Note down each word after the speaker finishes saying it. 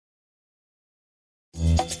Well,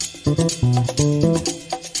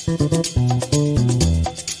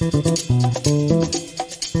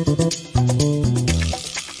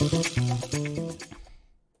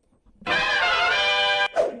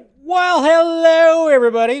 hello,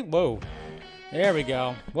 everybody. Whoa. There we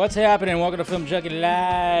go. What's happening? Welcome to Film Junkee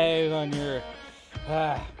Live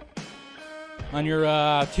on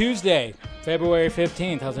your Tuesday, February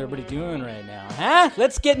 15th. How's everybody doing right now? Huh?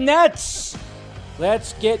 Let's get nuts.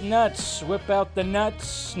 Let's get nuts. Whip out the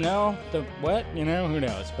nuts. No? The what? You know, who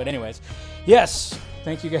knows? But anyways, yes.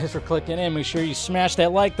 Thank you guys for clicking in. Make sure you smash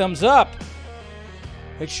that like, thumbs up.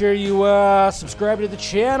 Make sure you subscribe to the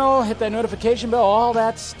channel, hit that notification bell, all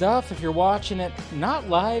that stuff. If you're watching it not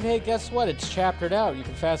live, hey, guess what? It's chaptered out. You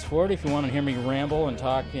can fast forward if you want to hear me ramble and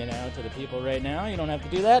talk, to the people right now. You don't have to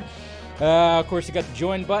do that. Of course, you got the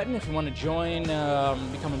join button. If you want to join,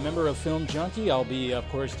 become a member of Film Junkee, I'll be, of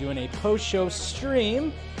course, doing a post-show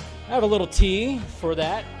stream. I have a little tea for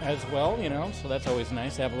that as well, so that's always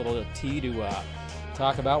nice to have a little tea to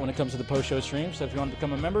talk about when it comes to the post-show stream. So if you want to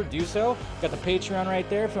become a member, do so. Got the Patreon right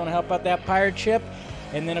there if you want to help out that pirate ship.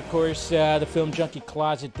 And then, of course, the Film Junkee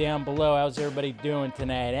closet down below. How's everybody doing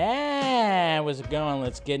tonight? How's it going?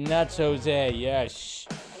 Let's get nuts, Jose. Yes.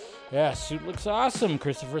 Yeah, suit looks awesome.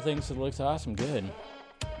 Christopher thinks it looks awesome. Good.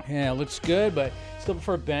 Yeah, it looks good, but still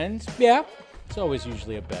prefer Ben's. Yeah, it's always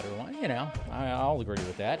usually a better one. I'll agree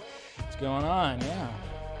with that. What's going on?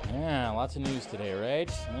 Yeah, lots of news today, right?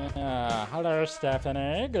 Hello,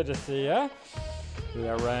 Stephanie. Good to see ya. We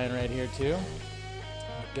got Ryan right here, too.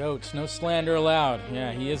 Goats, no slander allowed.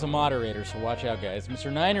 Yeah, he is a moderator, so watch out, guys. Mr.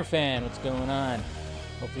 Niner fan, what's going on?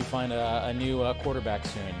 Hopefully find a new quarterback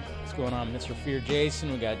soon. What's going on, Mr. Fear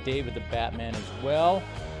Jason? We got David the Batman as well.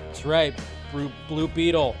 That's right, Blue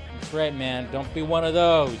Beetle. That's right, man. Don't be one of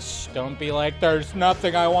those. Don't be like, there's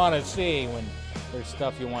nothing I want to see when there's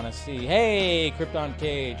stuff you want to see. Hey, Krypton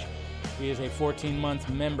Cage. He is a 14-month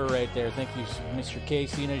member right there. Thank you, Mr.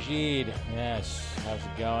 Casey Najid. Yes, how's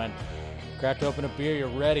it going? Cracked open a beer. You're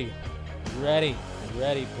ready. Ready,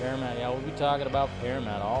 Paramount. Yeah, we'll be talking about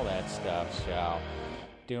Paramount, all that stuff. So,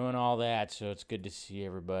 doing all that. So, it's good to see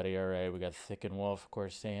everybody. All right, we got Thick and Wolf, of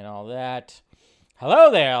course, saying all that. Hello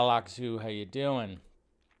there, Lakzu. How you doing?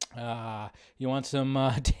 You want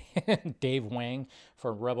some Dave Wang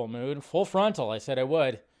for Rebel Mood? Full frontal. I said I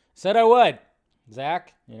would.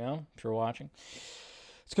 Zach, if you're watching.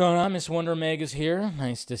 What's going on? Miss Wonder Mega's here.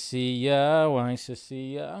 Nice to see ya.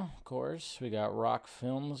 Of course. We got Rock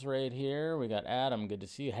Films right here. We got Adam. Good to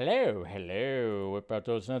see you. Hello. Whip out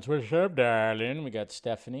those nuts. What's up, darling? We got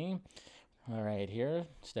Stephanie. All right, here.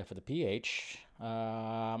 Steph with the PH.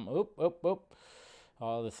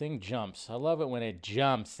 Oh, the thing jumps. I love it when it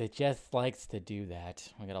jumps. It just likes to do that.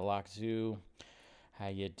 We got a Lakzu. How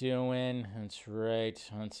you doing? That's right.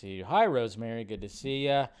 Let's see. Hi, Rosemary. Good to see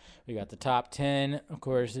ya. We got the top 10. Of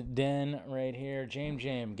course, Den right here. James,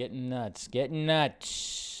 getting nuts.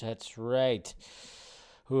 That's right.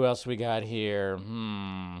 Who else we got here?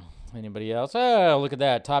 Anybody else? Oh, look at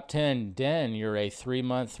that. Top 10. Den, you're a 3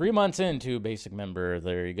 months into basic member.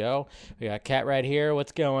 There you go. We got Kat right here.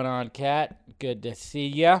 What's going on, Kat? Good to see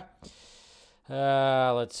ya.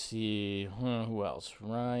 Let's see. Who else?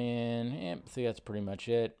 Ryan. I think that's pretty much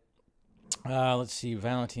it. Let's see.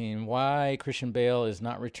 Valentine. Why Christian Bale is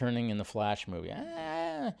not returning in the Flash movie?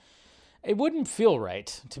 It wouldn't feel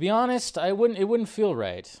right. To be honest, it wouldn't feel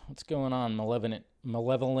right. What's going on,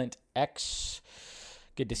 Malevolent X?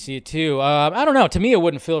 Good to see you too. I don't know. To me, it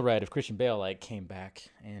wouldn't feel right if Christian Bale came back,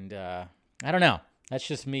 and I don't know. That's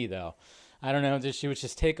just me, though. I don't know. She would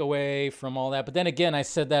just take away from all that. But then again, I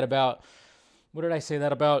said that about. What did I say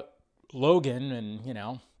that about Logan? And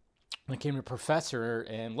when it came to Professor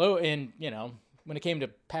and when it came to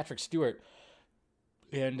Patrick Stewart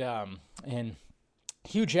and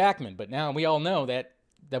Hugh Jackman. But now we all know that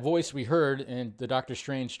the voice we heard in the Doctor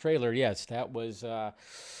Strange trailer. Yes, that was. I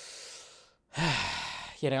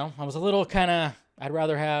was a little kind of, I'd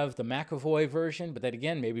rather have the McAvoy version, but then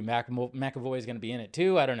again, maybe McAvoy is going to be in it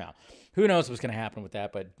too. I don't know. Who knows what's going to happen with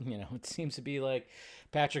that, but, it seems to be like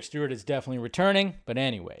Patrick Stewart is definitely returning. But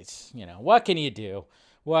anyways, what can you do?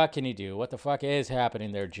 What the fuck is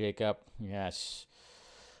happening there, Jacob? Yes.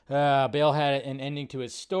 Bale had an ending to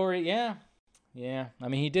his story. Yeah. I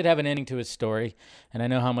mean, he did have an ending to his story, and I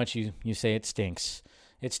know how much you say it stinks.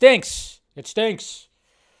 It stinks.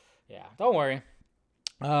 Yeah, don't worry.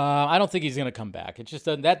 I don't think he's going to come back. It's just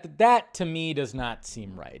that to me does not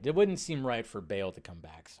seem right. It wouldn't seem right for Bale to come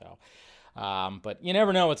back. So, but you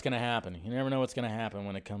never know what's going to happen. You never know what's going to happen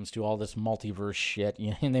when it comes to all this multiverse shit.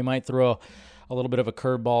 And they might throw a little bit of a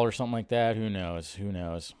curveball or something like that. Who knows?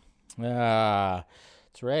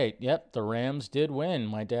 That's right. Yep, the Rams did win.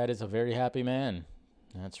 My dad is a very happy man.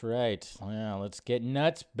 That's right. Yeah, let's get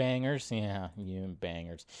nuts, bangers. Yeah, you and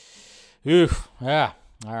bangers. Oof. Yeah.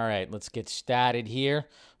 All right, let's get started here.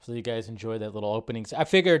 So you guys enjoy that little opening. I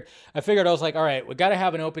figured I was like, all right, we got to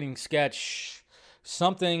have an opening sketch,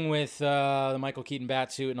 something with the Michael Keaton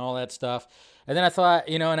Batsuit and all that stuff. And then I thought,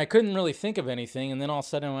 and I couldn't really think of anything. And then all of a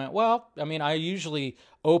sudden I went, well, I mean, I usually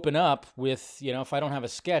open up with, if I don't have a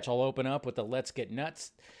sketch, I'll open up with the let's get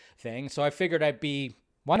nuts thing. So I figured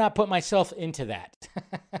why not put myself into that?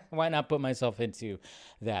 Why not put myself into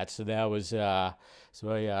that? So that was, so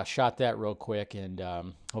I shot that real quick, and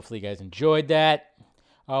hopefully you guys enjoyed that.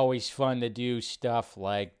 Always fun to do stuff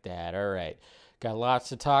like that. All right. Got lots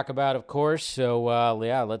to talk about, of course. So,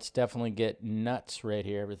 yeah, let's definitely get nuts right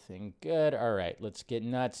here. Everything good? All right, let's get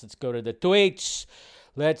nuts. Let's go to the tweets.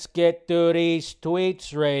 Let's get to these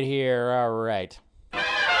tweets right here. All right.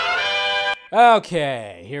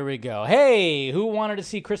 Okay, here we go. Hey, who wanted to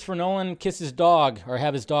see Christopher Nolan kiss his dog, or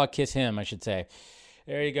have his dog kiss him, I should say.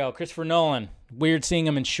 There you go, Christopher Nolan. Weird seeing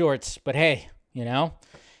him in shorts, but hey,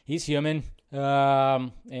 he's human.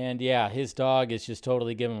 And yeah, his dog is just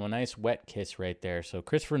totally giving him a nice wet kiss right there. So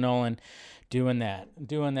Christopher Nolan doing that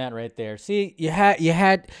right there. See,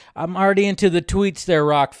 I'm already into the tweets there,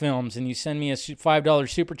 Rock Films, and you send me a $5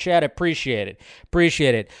 super chat. Appreciate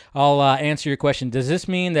it. I'll answer your question. Does this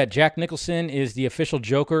mean that Jack Nicholson is the official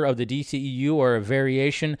Joker of the DCEU, or a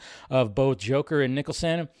variation of both Joker and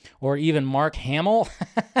Nicholson, or even Mark Hamill?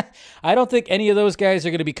 I don't think any of those guys are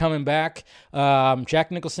going to be coming back.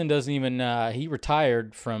 Jack Nicholson doesn't even, he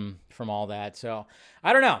retired from all that. So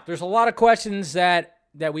I don't know. There's a lot of questions that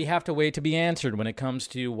we have to wait to be answered when it comes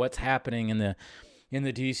to what's happening in the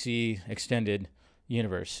DC extended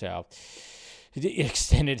universe. So the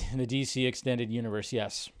DC extended universe,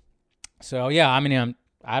 yes. So yeah, I mean,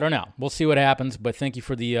 I don't know. We'll see what happens. But thank you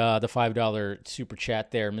for the $5 super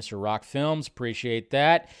chat there, Mr. Rock Films. Appreciate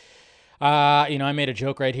that. I made a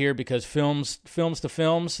joke right here because films to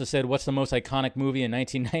films. I said, what's the most iconic movie in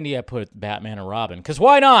 1990? I put Batman and Robin, because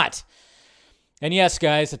why not? And yes,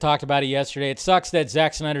 guys, I talked about it yesterday. It sucks that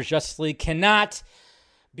Zack Snyder's Justice League cannot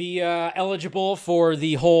be eligible for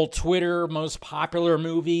the whole Twitter most popular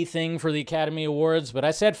movie thing for the Academy Awards. But I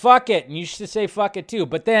said, fuck it. And you should say fuck it too.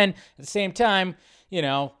 But then, at the same time,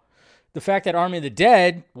 the fact that Army of the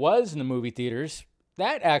Dead was in the movie theaters,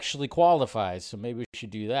 that actually qualifies. So maybe we should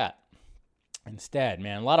do that instead,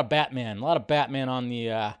 man. A lot of Batman on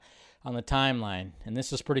the timeline. And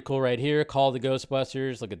this is pretty cool right here. Call the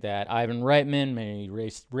Ghostbusters. Look at that. Ivan Reitman, may he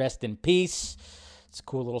rest in peace. It's a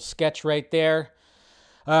cool little sketch right there.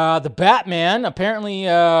 The Batman, apparently,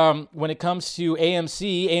 when it comes to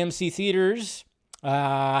AMC Theaters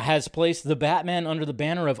has placed the Batman under the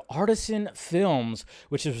banner of Artisan Films,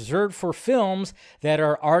 which is reserved for films that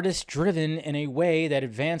are artist-driven in a way that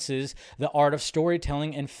advances the art of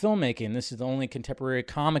storytelling and filmmaking. This is the only contemporary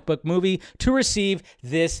comic book movie to receive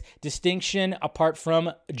this distinction apart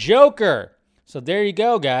from Joker. So there you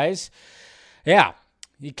go, guys. Yeah,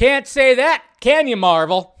 you can't say that, can you,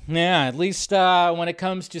 Marvel? Yeah, at least when it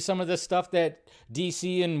comes to some of the stuff that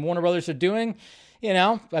DC and Warner Brothers are doing,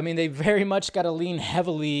 they very much got to lean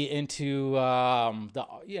heavily into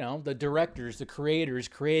the directors, the creators,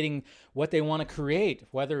 creating what they want to create,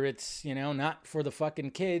 whether it's, not for the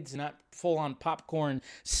fucking kids, not full-on popcorn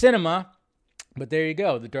cinema. But there you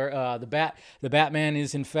go. The Batman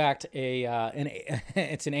is in fact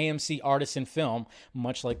it's an AMC artisan film,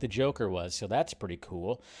 much like the Joker was. So that's pretty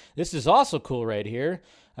cool. This is also cool right here.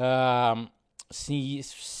 San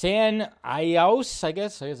Ios, I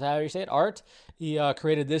guess is how you say it. Art. He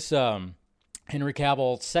created this Henry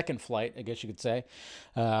Cavill second flight, I guess you could say,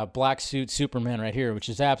 black suit Superman right here, which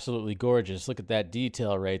is absolutely gorgeous. Look at that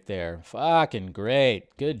detail right there. Fucking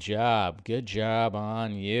great. Good job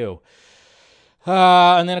on you.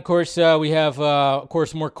 And then, of course, we have,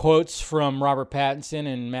 more quotes from Robert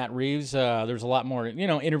Pattinson and Matt Reeves. There's a lot more,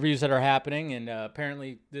 interviews that are happening. And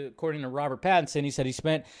apparently, according to Robert Pattinson, he said he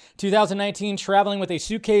spent 2019 traveling with a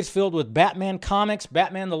suitcase filled with Batman comics.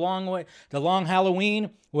 Batman The Long Halloween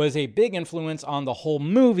was a big influence on the whole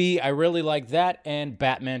movie. I really like that. And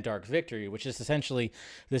Batman Dark Victory, which is essentially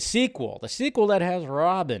the sequel that has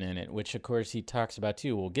Robin in it, which, of course, he talks about,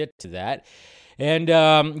 too. We'll get to that. And,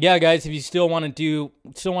 yeah, guys, if you still want to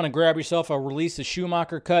grab yourself a Release the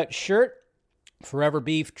Schumacher cut shirt, Forever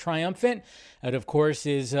Beef Triumphant, that, of course,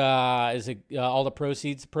 is all the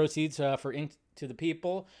proceeds for Ink to the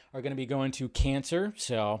People are going to be going to cancer.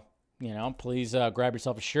 So, please grab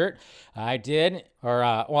yourself a shirt. I did, or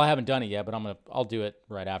I haven't done it yet, but I'll do it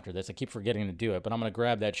right after this. I keep forgetting to do it, but I'm gonna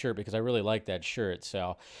grab that shirt because I really like that shirt.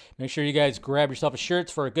 So make sure you guys grab yourself a shirt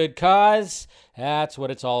for a good cause. That's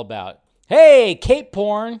what it's all about. Hey, cape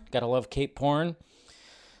porn. Gotta love cape porn.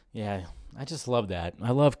 Yeah, I just love that.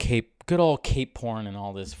 I love good old cape porn and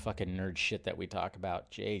all this fucking nerd shit that we talk about.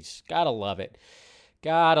 Jeez, gotta love it.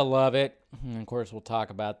 Gotta love it. And of course, we'll talk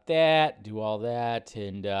about that, do all that.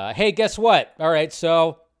 And hey, guess what? All right,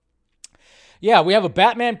 so yeah, we have a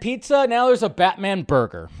Batman pizza. Now there's a Batman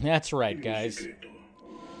burger. That's right, guys.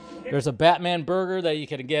 There's a Batman burger that you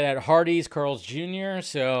can get at Hardee's, Carl's Jr.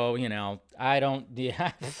 So, I don't...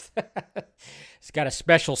 It's got a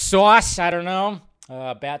special sauce. I don't know.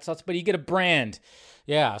 Bat sauce, but you get a brand.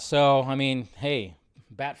 Yeah, so, hey...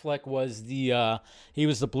 Batfleck was he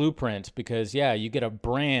was the blueprint because, yeah, you get a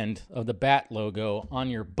brand of the Bat logo on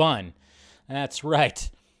your bun. That's right.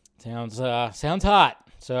 Sounds hot.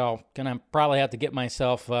 So gonna probably have to get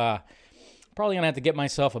myself a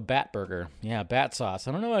Bat burger. Yeah, Bat sauce.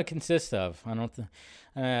 I don't know what it consists of. I don't.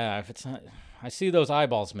 If it's not, I see those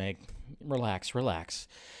eyeballs make. Relax.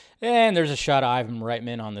 And there's a shot of Ivan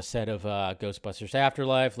Reitman on the set of Ghostbusters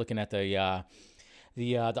Afterlife, looking at the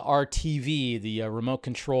RTV, the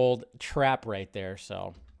remote-controlled trap right there.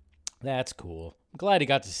 So that's cool. I'm glad he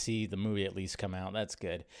got to see the movie at least come out. That's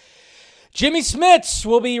good. Jimmy Smits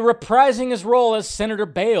will be reprising his role as Senator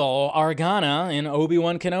Bail Organa in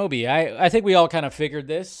Obi-Wan Kenobi. I think we all kind of figured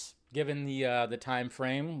this, given the time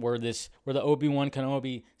frame where the Obi-Wan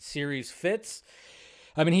Kenobi series fits.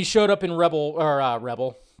 He showed up in Rebel. I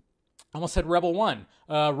almost said Rebel One.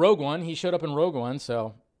 Rogue One. He showed up in Rogue One,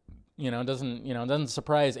 so. Doesn't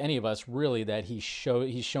surprise any of us really that he's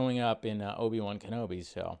showing up in Obi-Wan Kenobi.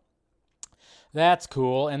 So that's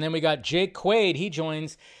cool. And then we got Jake Quaid. He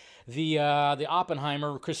joins the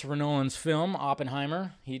Oppenheimer, Christopher Nolan's film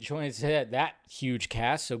Oppenheimer. He joins that huge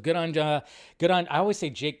cast. So good on. I always say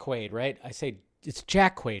Jake Quaid, right? I say it's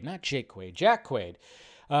Jack Quaid, not Jake Quaid. Jack Quaid.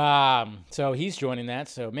 So he's joining that.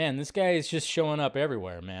 So man, this guy is just showing up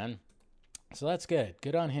everywhere, man. So that's good.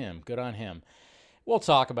 Good on him. We'll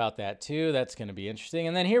talk about that, too. That's going to be interesting.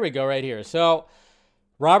 And then here we go right here. So,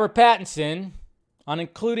 Robert Pattinson, on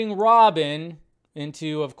including Robin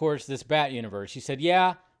into, of course, this Bat universe. He said,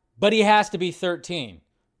 yeah, but he has to be 13.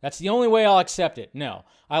 That's the only way I'll accept it. No,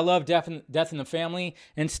 I love Death in the Family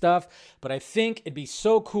and stuff, but I think it'd be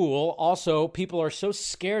so cool. Also, people are so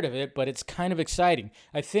scared of it, but it's kind of exciting.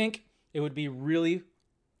 I think it would be a really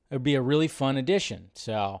fun addition.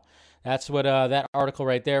 So... That's what that article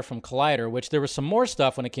right there from Collider, which there was some more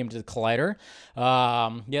stuff when it came to the Collider.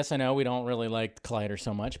 Yes, I know we don't really like Collider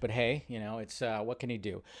so much, but hey, it's what can he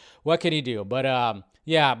do? But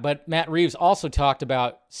but Matt Reeves also talked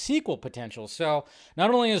about sequel potential. So not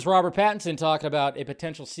only is Robert Pattinson talking about a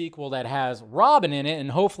potential sequel that has Robin in it, and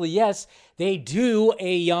hopefully, yes, they do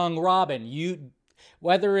a young Robin.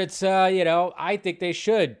 Whether it's, I think they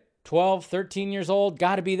should. 12, 13 years old,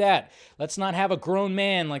 got to be that. Let's not have a grown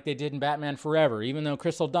man like they did in Batman Forever, even though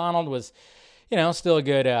Chris O'Donnell was, still a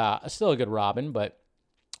good Robin. But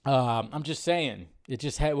I'm just saying, it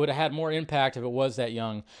just would have had more impact if it was that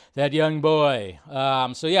young boy.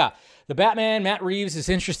 So yeah, the Batman, Matt Reeves, is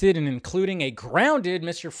interested in including a grounded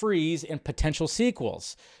Mr. Freeze in potential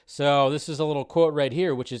sequels. So this is a little quote right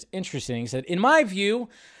here, which is interesting. He said, in my view,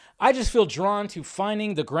 I just feel drawn to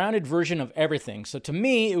finding the grounded version of everything. So to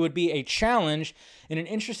me, it would be a challenge and an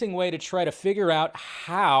interesting way to try to figure out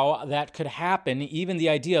how that could happen. Even the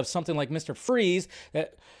idea of something like Mr. Freeze,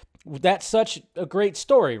 that's such a great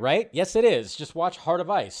story, right? Yes, it is. Just watch Heart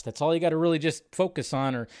of Ice. That's all you got to really just focus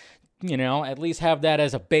on, or at least have that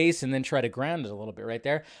as a base and then try to ground it a little bit right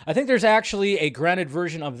there. I think there's actually a grounded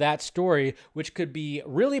version of that story, which could be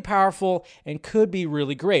really powerful and could be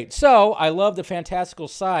really great. So I love the fantastical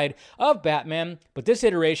side of Batman, but this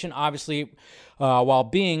iteration, obviously, while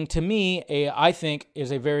being, to me, I think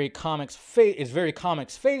is very comics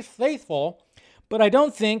faithful. But I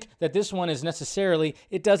don't think that this one is necessarily,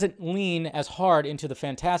 it doesn't lean as hard into the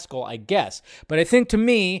fantastical, I guess. But I think to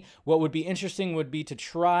me, what would be interesting would be to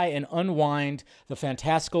try and unwind the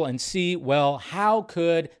fantastical and see, well, how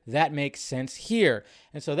could that make sense here?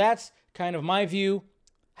 And so that's kind of my view,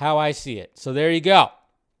 how I see it. So there you go.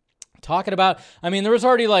 Talking about, there was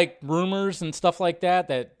already like rumors and stuff like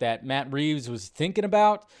that Matt Reeves was thinking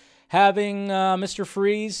about having Mr.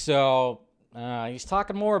 Freeze. So he's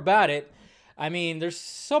talking more about it. There's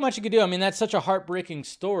so much you could do. That's such a heartbreaking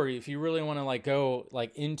story if you really want to go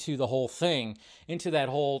into the whole thing, into that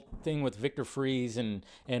whole thing with Victor Freeze and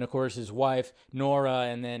of course his wife Nora,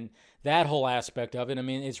 and then that whole aspect of it. I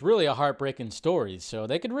mean, it's really a heartbreaking story, so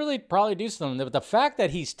they could really probably do something. But the fact that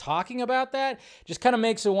he's talking about that just kind of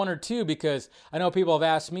makes it one or two, because I know people have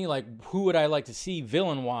asked me, like, who would I like to see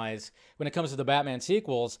villain-wise when it comes to the Batman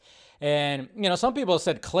sequels? And, you know, some people have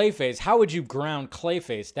said Clayface. How would you ground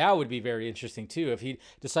Clayface? That would be very interesting, too, if he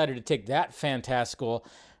decided to take that fantastical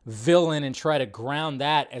villain and try to ground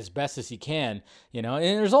that as best as he can, you know.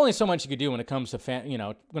 And there's only so much you could do when it comes to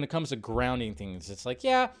when it comes to grounding things. It's like,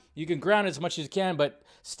 yeah, you can ground as much as you can, but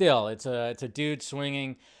still, it's a dude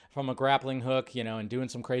swinging from a grappling hook, you know, and doing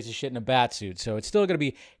some crazy shit in a Batsuit. So it's still going to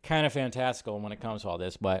be kind of fantastical when it comes to all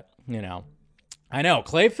this. But, you know, I know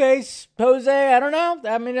Clayface, Jose, I don't know.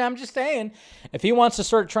 I mean, I'm just saying, if he wants to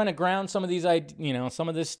start trying to ground some of these, some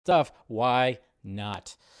of this stuff, why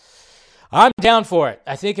not? I'm down for it.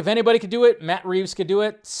 I think if anybody could do it, Matt Reeves could do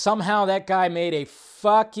it. Somehow that guy made a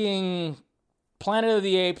fucking Planet of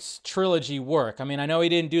the Apes trilogy work. I mean, I know he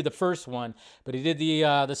didn't do the first one, but he did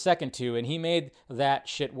the second two, and he made that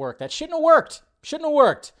shit work. That shouldn't have worked. Shouldn't have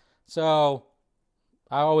worked. So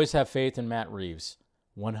I always have faith in Matt Reeves,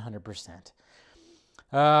 100%.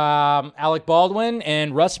 Alec Baldwin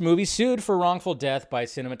and Russ Movie sued for wrongful death by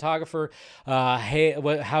cinematographer.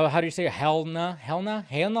 How do you say it? Helena?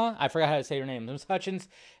 I forgot how to say her name. It was Hutchins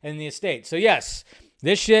and the estate. So yes,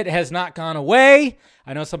 this shit has not gone away.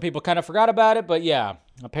 I know some people kind of forgot about it, but yeah,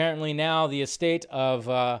 apparently now the estate of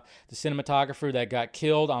the cinematographer that got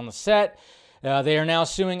killed on the set, they are now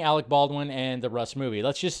suing Alec Baldwin and the Russ movie.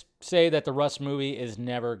 Let's just say that the Russ movie is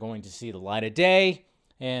never going to see the light of day.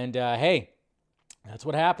 And hey, that's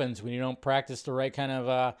what happens when you don't practice the right kind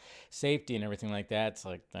of safety and everything like that. It's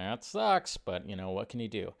like, that sucks, but, you know, what can you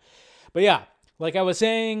do? But yeah, like I was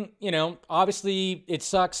saying, you know, obviously it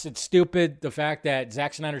sucks. It's stupid. The fact that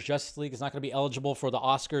Zack Snyder's Justice League is not going to be eligible for the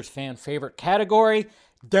Oscars fan favorite category.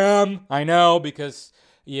 Dumb, I know, because,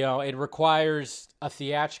 you know, it requires a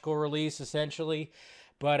theatrical release essentially.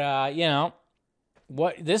 But, you know,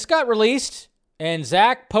 this got released, and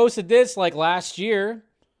Zack posted this like last year.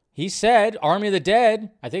 He said Army of the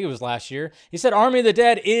Dead, I think it was last year, he said Army of the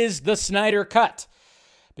Dead is the Snyder cut.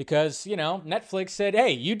 Because, you know, Netflix said,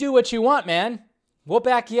 hey, you do what you want, man. We'll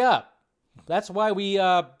back you up. That's why we,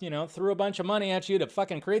 threw a bunch of money at you to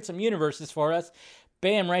fucking create some universes for us.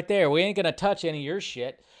 Bam, right there. We ain't going to touch any of your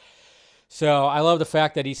shit. So I love the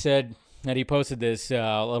fact that he said, that he posted this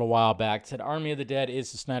a little while back, said Army of the Dead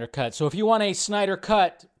is the Snyder cut. So if you want a Snyder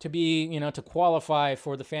cut to be, you know, to qualify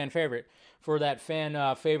for the fan favorite, for that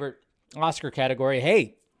fan favorite Oscar category,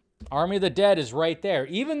 hey, Army of the Dead is right there.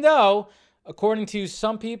 Even though, according to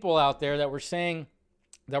some people out there that were saying,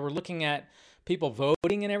 that were looking at people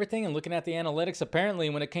voting and everything and looking at the analytics, apparently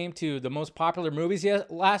when it came to the most popular movies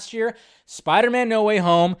last year, Spider-Man No Way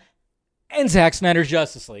Home and Zack Snyder's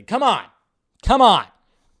Justice League. Come on.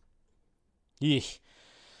 Yeesh.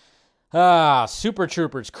 Super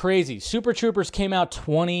Troopers, crazy. Super Troopers came out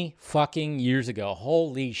 20 fucking years ago.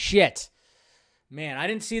 Holy shit. Man, I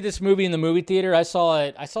didn't see this movie in the movie theater. I saw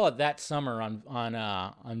it that summer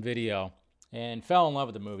on video and fell in love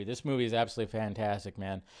with the movie. This movie is absolutely fantastic,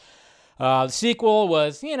 man. The sequel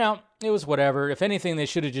was, you know, it was whatever. If anything, they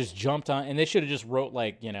should have just jumped on, and they should have just wrote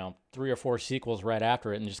like, you know, 3 or 4 sequels right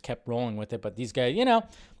after it and just kept rolling with it. But these guys, you know,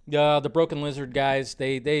 the Broken Lizard guys,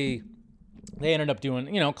 they ended up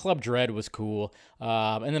doing, you know, Club Dread was cool.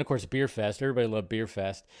 And then, of course, Beer Fest. Everybody loved Beer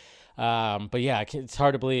Fest. But yeah, it's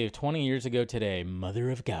hard to believe. 20 years ago today, Mother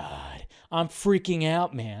of God. I'm freaking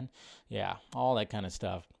out, man. Yeah, all that kind of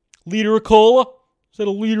stuff. Liter of cola? Is that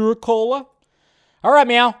a liter of cola? All right,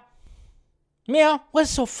 Meow. Meow,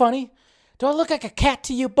 what's so funny? Do I look like a cat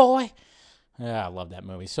to you, boy? Yeah, I love that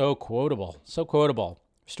movie. So quotable. So quotable.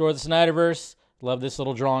 Restore the Snyderverse. Love this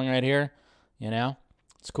little drawing right here. You know?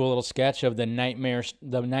 It's a cool little sketch of the Nightmare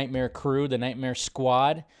crew, the Nightmare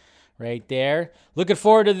Squad. Right there. Looking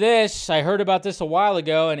forward to this. I heard about this a while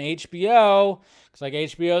ago, and HBO, looks like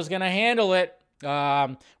HBO is going to handle it.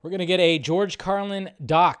 We're going to get a George Carlin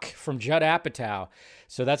doc from Judd Apatow.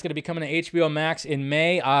 So that's going to be coming to HBO Max in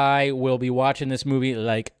May. I will be watching this movie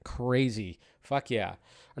like crazy. Fuck yeah.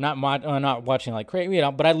 Not watching like crazy, you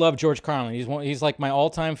know, but I love George Carlin. He's like my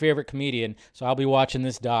all-time favorite comedian, so I'll be watching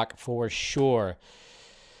this doc for sure.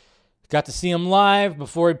 Got to see him live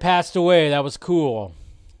before he passed away. That was cool.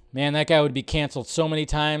 Man, that guy would be canceled so many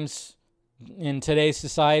times in today's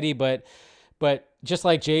society, but just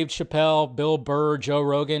like Dave Chappelle, Bill Burr, Joe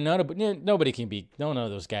Rogan, none of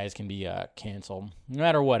those guys can be canceled, no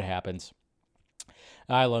matter what happens.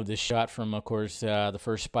 I love this shot from, of course, the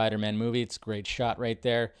first Spider-Man movie. It's a great shot right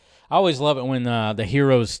there. I always love it when the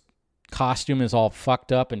hero's costume is all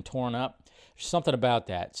fucked up and torn up. There's something about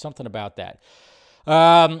that.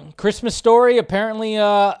 Christmas Story. Apparently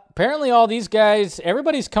all these guys,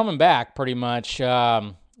 everybody's coming back pretty much.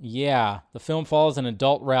 Yeah, the film follows an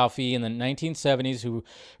adult Ralphie in the 1970s who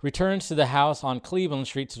returns to the house on Cleveland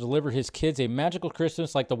Street to deliver his kids a magical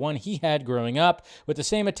Christmas like the one he had growing up. With the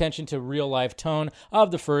same attention to real-life tone of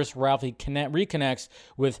the first, Ralphie reconnects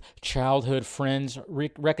with childhood friends,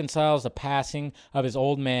 reconciles the passing of his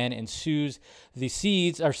old man, and sows the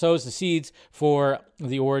seeds for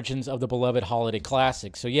the origins of the beloved holiday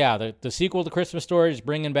classic. So yeah, the sequel to Christmas Story is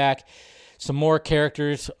bringing back some more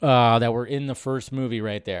characters that were in the first movie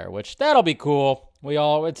right there, which that'll be cool.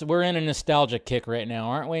 We're in a nostalgia kick right now,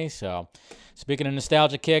 aren't we? So, speaking of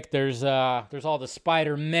nostalgia kick, there's all the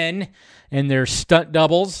Spider-Men and their stunt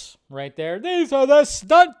doubles right there. These are the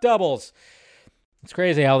stunt doubles. It's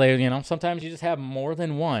crazy how they, sometimes you just have more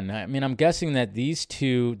than one. I mean, I'm guessing that these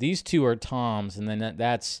two are Tom's, and then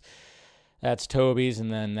that's Toby's,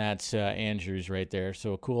 and then that's Andrew's right there.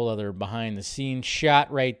 So a cool other behind-the-scenes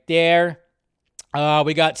shot right there.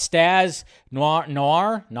 We got Staz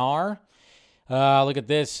Noir. Look at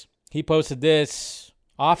this. He posted this.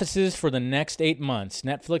 Offices for the next 8 months.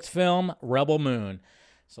 Netflix film, Rebel Moon.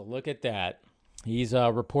 So look at that. He's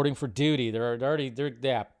reporting for duty.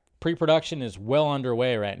 Pre-production is well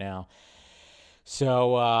underway right now.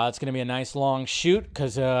 So it's going to be a nice long shoot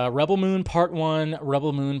because Rebel Moon Part 1,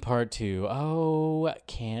 Rebel Moon Part 2. Oh,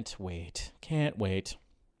 can't wait. Can't wait.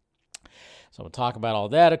 So we'll talk about all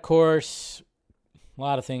that, of course. A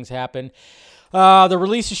lot of things happened. The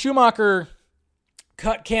release of Schumacher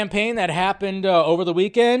cut campaign that happened over the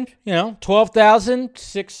weekend.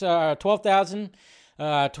 12,600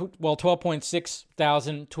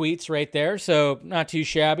 tweets right there. So not too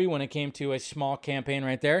shabby when it came to a small campaign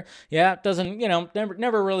right there. Yeah, it doesn't,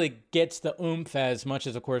 never really gets the oomph as much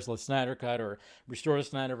as, of course, the Snyder Cut or Restore the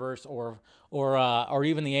Snyderverse or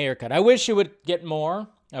even the Ayer Cut. I wish it would get more.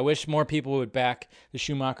 I wish more people would back the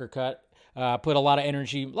Schumacher cut. Put a lot of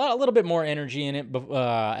energy, a little bit more energy in it,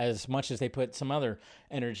 as much as they put some other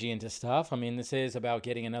energy into stuff. I mean, this is about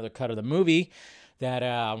getting another cut of the movie that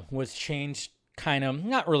was changed kind of,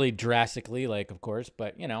 not really drastically, of course,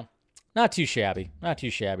 but, not too shabby. Not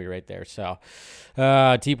too shabby right there. So,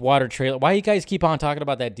 deep water trailer. Why you guys keep on talking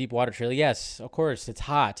about that deep water trailer? Yes, of course, it's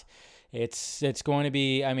hot. It's going to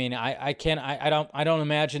be. I mean, I don't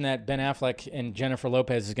imagine that Ben Affleck and Jennifer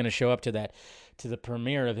Lopez is going to show up to the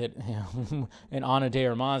premiere of it, and Ana de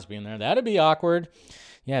Armas being there. That'd be awkward.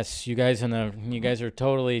 Yes, you guys are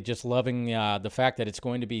totally just loving the fact that it's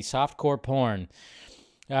going to be softcore porn.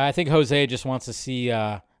 I think Jose just wants to see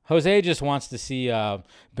Ben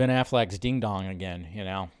Affleck's ding dong again.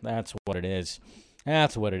 That's what it is.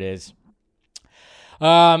 That's what it is.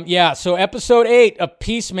 So episode 8 of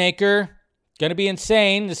Peacemaker, gonna be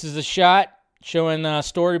insane. This is a shot showing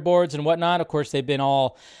storyboards and whatnot. Of course, they've been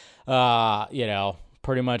all,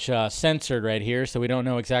 pretty much censored right here, so we don't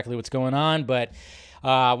know exactly what's going on. But,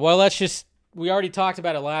 we already talked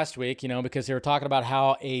about it last week, because they were talking about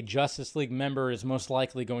how a Justice League member is most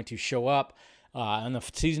likely going to show up in the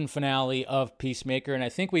season finale of Peacemaker. And I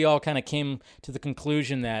think we all kind of came to the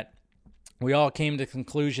conclusion that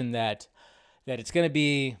that it's going to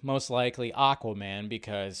be most likely Aquaman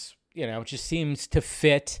because, it just seems to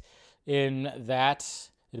fit in that.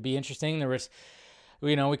 It'd be interesting. There was,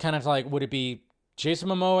 we kind of would it be Jason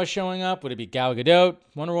Momoa showing up? Would it be Gal Gadot,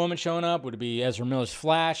 Wonder Woman showing up? Would it be Ezra Miller's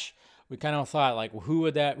Flash? We kind of thought, who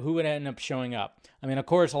would end up showing up? I mean, of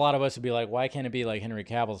course, a lot of us would be like, why can't it be like Henry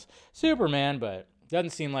Cavill's Superman? But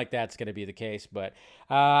doesn't seem like that's going to be the case. But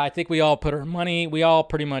I think we all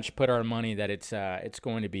pretty much put our money that it's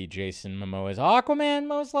going to be Jason Momoa's Aquaman,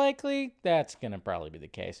 most likely. That's going to probably be the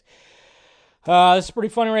case. This is pretty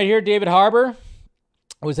funny right here. David Harbour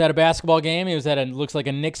was at a basketball game. He was at looks like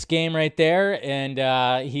a Knicks game right there, and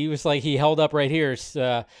he held up right here.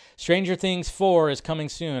 Stranger Things 4 is coming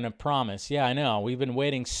soon, I promise. Yeah, I know. We've been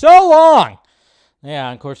waiting so long. Yeah,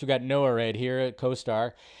 and of course we got Noah right here at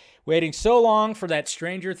co-star. Waiting so long for that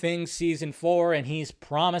Stranger Things Season 4, and he's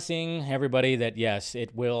promising everybody that, yes,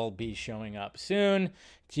 it will be showing up soon.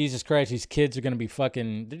 Jesus Christ, these kids are going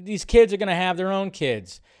to have their own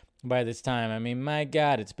kids by this time. I mean, my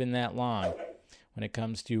God, it's been that long when it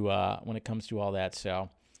comes to all that.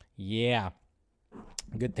 So, yeah,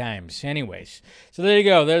 good times. Anyways, so there you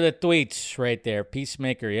go. They're the tweets right there.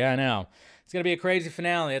 Peacemaker, yeah, I know. It's going to be a crazy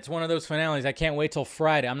finale. It's one of those finales. I can't wait till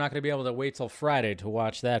Friday. I'm not going to be able to wait till Friday to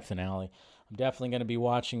watch that finale. I'm definitely going to be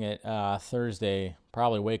watching it Thursday.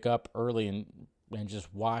 Probably wake up early and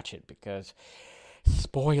just watch it because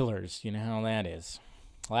spoilers, you know how that is.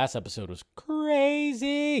 Last episode was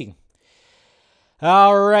crazy.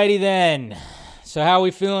 Alrighty then. So how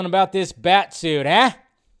we feeling about this Batsuit, huh?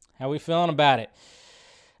 How we feeling about it?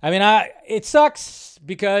 I mean, it sucks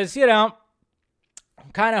because, we were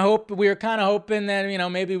kind of hoping that,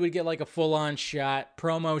 maybe we'd get like a full-on shot,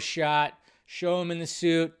 promo shot, show him in the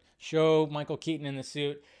suit, show Michael Keaton in the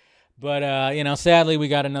suit. But, sadly, we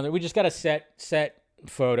just got a set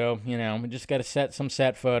photo, we just got to set some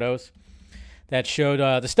set photos that showed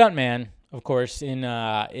the stuntman, of course, in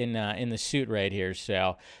the suit right here.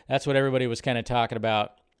 So that's what everybody was kind of talking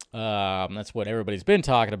about. That's what everybody's been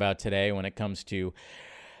talking about today when it comes to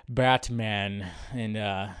Batman and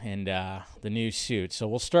the new suit. So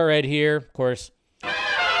we'll start right here. Of course,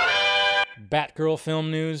 Batgirl film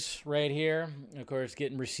news right here. Of course,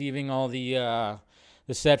 receiving all the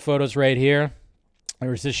set photos right here.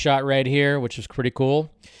 There was this shot right here, which was pretty cool.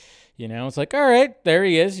 It's like, all right, there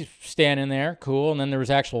he is. He's standing there. Cool. And then there was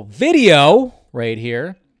actual video right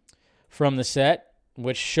here from the set,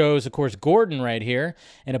 which shows, of course, Gordon right here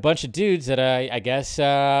and a bunch of dudes that I guess,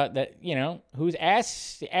 whose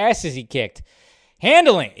asses he kicked.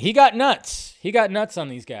 Handling. He got nuts. He got nuts on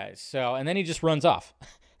these guys. So, and then he just runs off.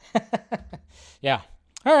 Yeah.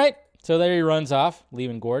 All right. So there he runs off,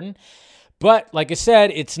 leaving Gordon. But like I said,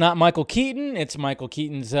 it's not Michael Keaton. It's Michael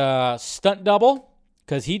Keaton's stunt double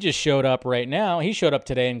because he just showed up right now. He showed up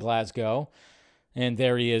today in Glasgow. And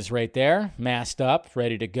there he is right there, masked up,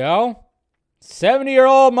 ready to go.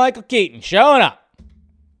 70-year-old Michael Keaton showing up.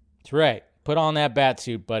 That's right. Put on that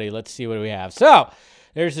Batsuit, buddy. Let's see what we have. So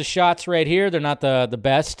there's the shots right here. They're not the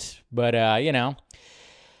best, but,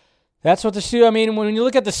 that's what the suit, when you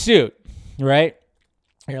look at the suit, right?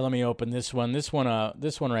 Here, let me open this one. This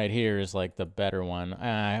one right here is like the better one.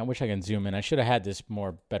 I wish I can zoom in. I should have had this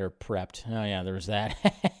better prepped. Oh yeah, there was that.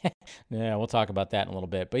 Yeah, we'll talk about that in a little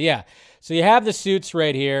bit. But yeah, so you have the suits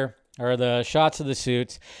right here, or the shots of the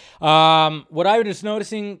suits. What I was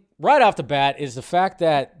noticing right off the bat is the fact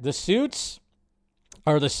that the suit,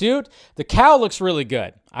 the cowl looks really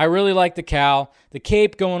good. I really like the cowl. The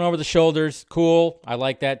cape going over the shoulders, cool. I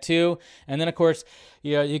like that too. And then, of course,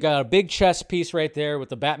 you got a big chest piece right there with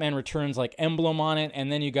the Batman Returns like emblem on it.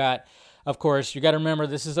 And then you got, of course, you got to remember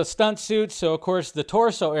this is a stunt suit. So, of course, the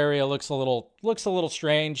torso area looks a little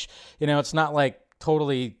strange. It's not like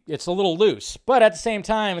totally, it's a little loose. But at the same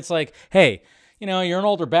time, it's like, hey, you're an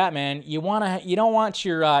older Batman. You don't want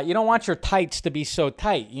your tights to be so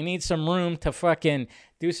tight. You need some room to fucking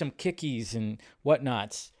do some kickies and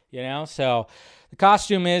whatnots. So the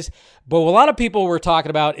costume is. But what a lot of people were talking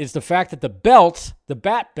about is the fact that the belt, the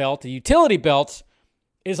Bat belt, the utility belt,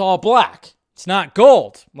 is all black. It's not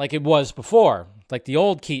gold like it was before, like the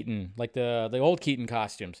old Keaton, like the old Keaton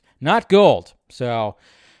costumes. Not gold. So,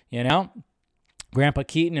 Grandpa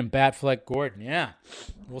Keaton and Batfleck Gordon. Yeah,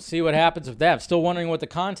 we'll see what happens with that. I'm still wondering what the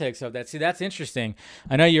context of that. See, that's interesting.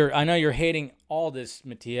 I know you're hating all this,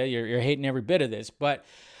 Mattia. You're hating every bit of this, but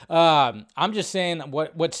I'm just saying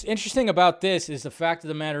what's interesting about this is the fact of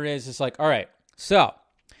the matter is it's like, all right, so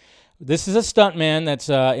this is a stuntman that's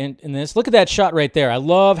in this. Look at that shot right there. I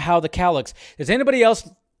love how the cowl looks. Does anybody else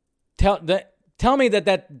tell me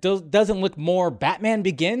that doesn't look more Batman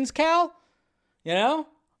Begins cowl?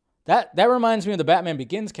 That reminds me of the Batman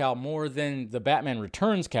Begins cowl more than the Batman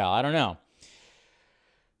Returns cowl. I don't know.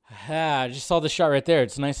 I just saw the shot right there.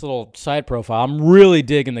 It's a nice little side profile. I'm really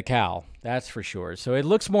digging the cowl. That's for sure. So it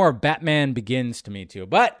looks more Batman Begins to me too.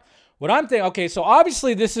 But what I'm thinking, okay, so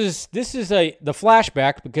obviously this is the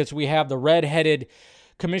flashback because we have the red-headed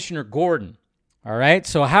Commissioner Gordon. All right.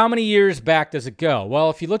 So how many years back does it go? Well,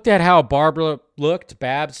 if you looked at how Barbara looked,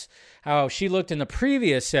 Babs, how she looked in the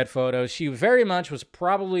previous set photos, she very much was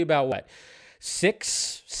probably about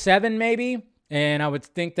 6, 7 maybe. And I would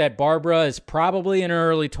think that Barbara is probably in her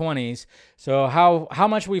early 20s. So how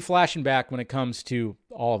much are we flashing back when it comes to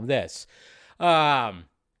all of this? And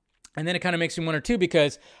then it kind of makes me wonder too,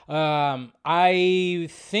 because I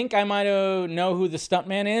think I might know who the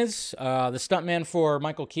stuntman is, the stuntman for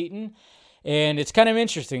Michael Keaton. And it's kind of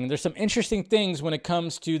interesting. There's some interesting things when it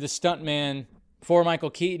comes to the stuntman for Michael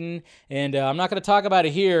Keaton. And I'm not going to talk about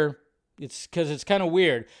it here. It's because it's kind of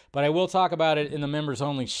weird, but I will talk about it in the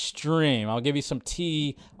members-only stream. I'll give you some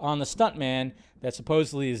tea on the stuntman that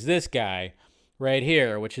supposedly is this guy right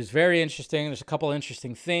here, which is very interesting. There's a couple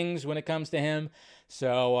interesting things when it comes to him.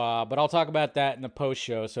 So, but I'll talk about that in the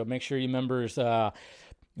post-show. So make sure you members tune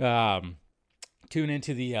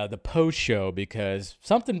into the post-show because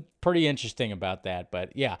something pretty interesting about that.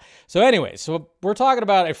 But yeah. So anyway, so we're talking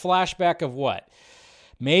about a flashback of what?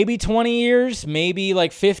 Maybe 20 years, maybe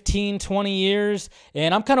like 15, 20 years.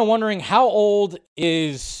 And I'm kind of wondering, how old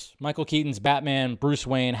is Michael Keaton's Batman, Bruce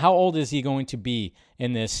Wayne? How old is he going to be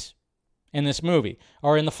in this movie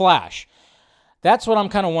or in The Flash? That's what I'm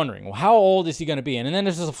kind of wondering. Well, how old is he going to be? And then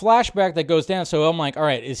there's a flashback that goes down. So I'm like, all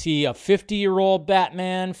right, is he a 50-year-old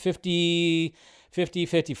Batman,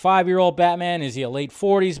 55-year-old Batman? Is he a late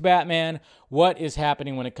 40s Batman? What is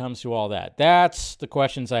happening when it comes to all that? That's the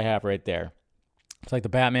questions I have right there. It's like the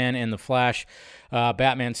Batman and the Flash,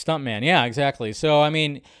 Batman stuntman. Yeah, exactly. So, I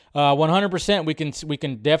mean, 100% we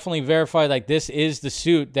can definitely verify like this is the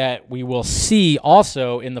suit that we will see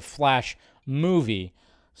also in the Flash movie.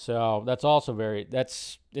 So that's also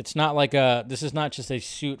it's not like this is not just a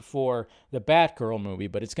suit for the Batgirl movie,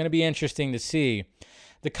 but it's going to be interesting to see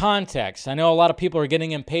the context. I know a lot of people are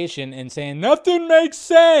getting impatient and saying, nothing makes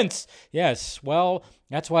sense. Yes, well,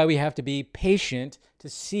 that's why we have to be patient to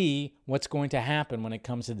see what's going to happen when it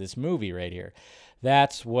comes to this movie right here.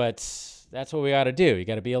 That's what we got to do. You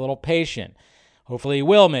got to be a little patient. Hopefully it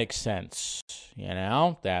will make sense. You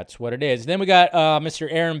know, that's what it is. Then we got Mr.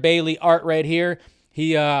 Aaron Bailey art right here.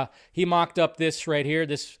 He mocked up this right here,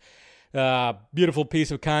 this beautiful piece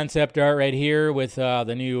of concept art right here with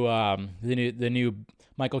the new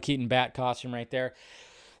Michael Keaton bat costume right there.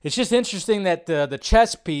 It's just interesting that the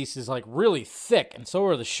chest piece is like really thick, and so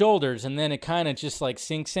are the shoulders, and then it kind of just like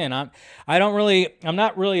sinks in. I'm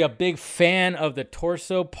not really a big fan of the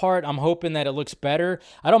torso part. I'm hoping that it looks better.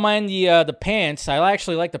 I don't mind the pants. I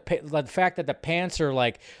actually like the fact that the pants are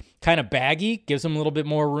like kind of baggy, gives them a little bit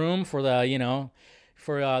more room for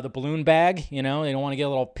the balloon bag. You know, they don't want to get a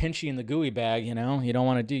little pinchy in the gooey bag. You know, you don't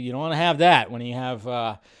want to have that when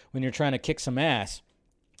you're trying to kick some ass.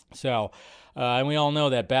 So. And we all know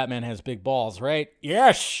that Batman has big balls, right?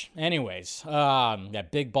 Yes! Anyways, that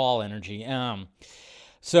big ball energy.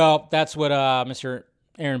 So that's what Mr.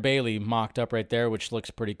 Aaron Bailey mocked up right there, which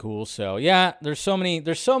looks pretty cool. So yeah, there's so many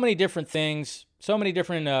different things, so many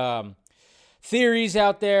different theories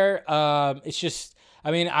out there. It's just,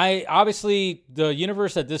 I mean, obviously the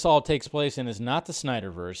universe that this all takes place in is not the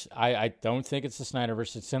Snyderverse. I don't think it's the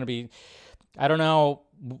Snyderverse. It's going to be, I don't know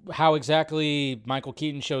how exactly Michael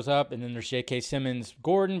Keaton shows up, and then there's J.K. Simmons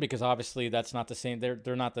Gordon, because obviously that's not the same.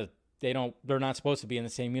 They're not supposed to be in the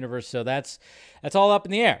same universe. So that's all up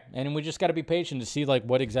in the air, and we just got to be patient to see like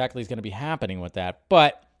what exactly is going to be happening with that.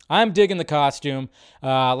 But I'm digging the costume.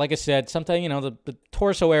 Like I said, sometimes the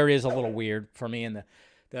torso area is a little weird for me, and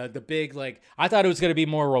the big, like, I thought it was going to be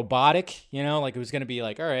more robotic. Like it was going to be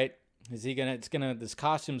like, all right, this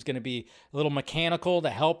costume's gonna be a little mechanical to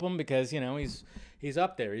help him because he's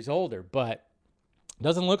up there, he's older, but it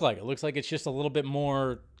doesn't look like it. It looks like it's just a little bit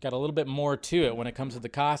more, got a little bit more to it when it comes to the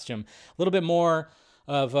costume, a little bit more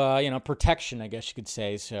of protection, I guess you could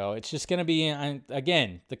say. So it's just gonna be,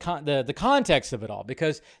 again, the context of it all,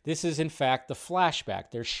 because this is in fact the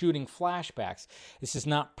flashback. They're shooting flashbacks. This is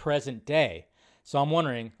not present day. So I'm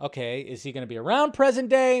wondering, okay, is he going to be around present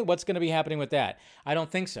day? What's going to be happening with that? I don't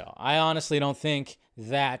think so. I honestly don't think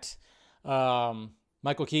that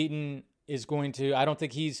Michael Keaton is going to, I don't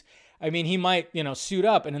think he might, suit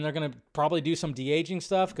up, and then they're going to probably do some de-aging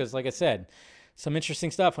stuff because, like I said, some interesting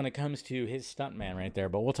stuff when it comes to his stuntman right there.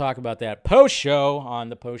 But we'll talk about that post-show on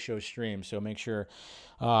the post-show stream. So make sure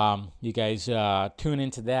you guys tune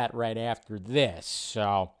into that right after this.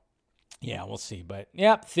 So yeah, we'll see. But,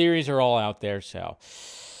 yep, theories are all out there, so.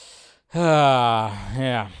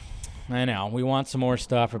 Yeah, I know. We want some more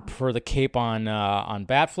stuff for the cape on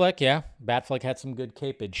Batfleck. Yeah, Batfleck had some good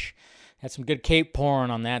capage. Had some good cape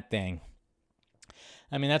porn on that thing.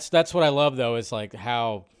 I mean, that's what I love, though, is like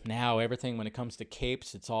how now everything, when it comes to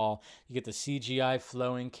capes, it's all, you get the CGI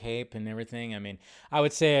flowing cape and everything. I mean, I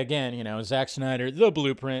would say, again, Zack Snyder, the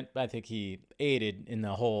blueprint, I think he aided in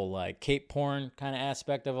the whole like cape porn kind of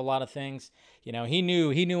aspect of a lot of things. He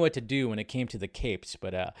knew what to do when it came to the capes.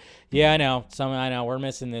 But yeah, I know we're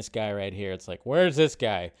missing this guy right here. It's like, where's this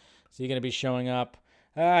guy? Is he gonna be showing up?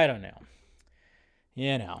 I don't know.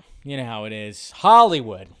 You know how it is.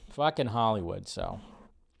 Hollywood, fucking Hollywood. So.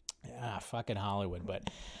 Fucking Hollywood.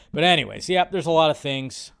 But anyways, yep, there's a lot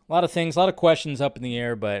of questions up in the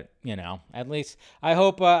air, but, at least I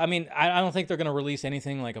hope, I don't think they're going to release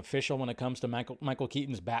anything like official when it comes to Michael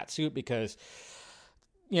Keaton's Batsuit because,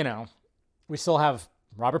 we still have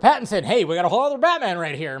Robert Pattinson. Hey, we got a whole other Batman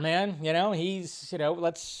right here, man. He's, we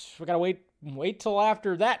got to wait till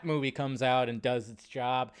after that movie comes out and does its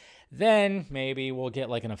job. Then maybe we'll get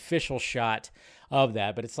like an official shot of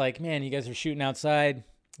that. But it's like, man, you guys are shooting outside.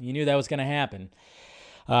 You knew that was going to happen.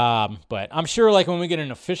 But I'm sure like when we get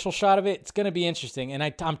an official shot of it, it's going to be interesting. And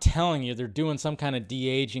I'm telling you, they're doing some kind of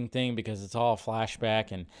de-aging thing because it's all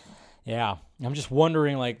flashback. And yeah, I'm just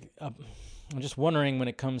wondering when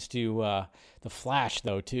it comes to the Flash,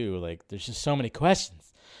 though, too. Like, there's just so many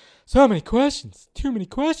questions. So many questions. Too many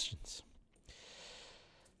questions.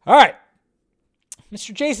 All right.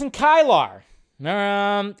 Mr. Jason Kylar.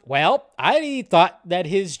 Well, I thought that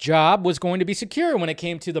his job was going to be secure when it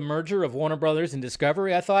came to the merger of Warner Brothers and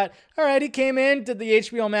Discovery. I thought, all right, he came in, did the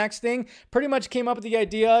HBO Max thing, pretty much came up with the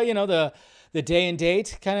idea, the day and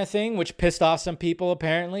date kind of thing, which pissed off some people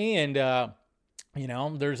apparently. And,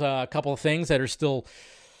 there's a couple of things that are still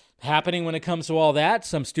happening when it comes to all that.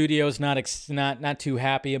 Some studios not too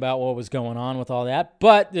happy about what was going on with all that.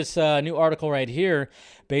 But this new article right here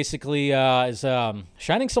basically is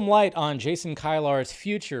shining some light on Jason Kylar's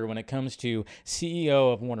future when it comes to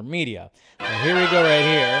CEO of Warner Media. So here we go right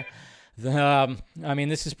here.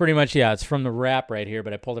 This is pretty much, it's from the Wrap right here,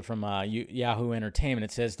 but I pulled it from Yahoo Entertainment.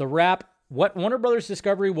 It says, The Wrap, what Warner Brothers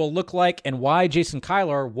Discovery will look like and why Jason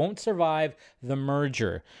Kylar won't survive the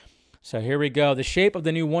merger. So here we go. The shape of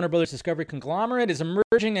the new Warner Brothers Discovery conglomerate is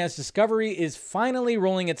emerging as Discovery is finally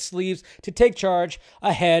rolling its sleeves to take charge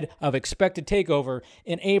ahead of expected takeover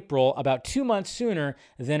in April, about 2 months sooner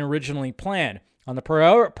than originally planned. On the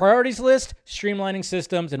priorities list, streamlining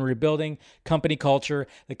systems and rebuilding company culture.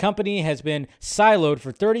 The company has been siloed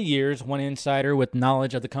for 30 years. One insider with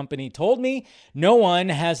knowledge of the company told me no one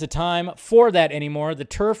has the time for that anymore. The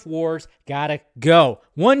turf wars gotta go.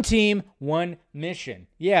 One team, one mission.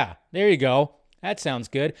 Yeah, there you go. That sounds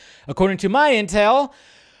good. According to my intel,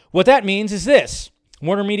 what that means is this.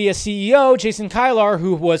 Warner Media CEO Jason Kylar,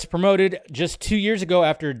 who was promoted just 2 years ago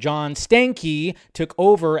after John Stankey took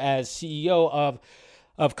over as CEO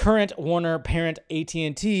of current Warner parent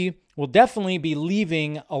AT&T, will definitely be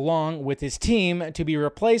leaving along with his team to be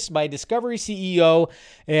replaced by Discovery CEO.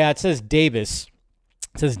 It says Davis.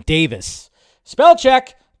 Spell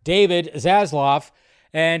check. David Zaslav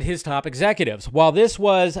and his top executives. While this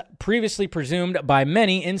was previously presumed by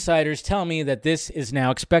many, insiders tell me that this is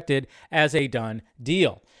now expected as a done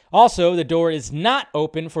deal. Also, the door is not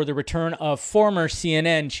open for the return of former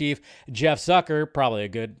CNN chief Jeff Zucker, probably a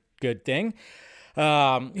good thing,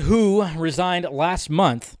 who resigned last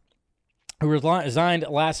month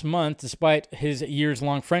despite his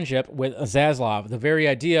years-long friendship with Zaslav. The very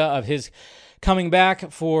idea of his coming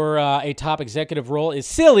back for a top executive role is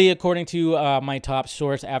silly, according to my top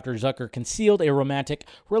source, after Zucker concealed a romantic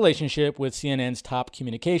relationship with CNN's top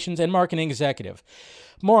communications and marketing executive.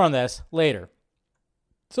 More on this later.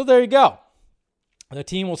 So there you go. The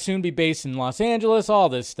team will soon be based in Los Angeles, all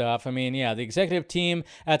this stuff. The executive team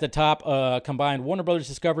at the top, combined Warner Brothers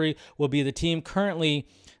Discovery, will be the team currently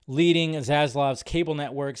leading Zaslav's cable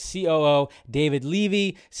network, COO David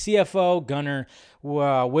Levy, CFO Gunnar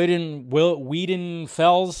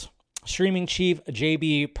Wiedenfels, streaming chief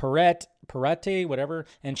JB Perrette, whatever,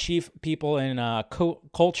 and chief people and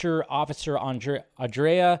culture officer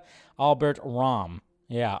Andrea Albert Rom.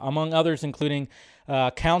 Yeah, among others, including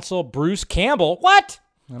counsel Bruce Campbell. What?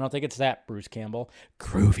 I don't think it's that Bruce Campbell.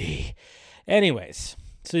 Groovy. Anyways,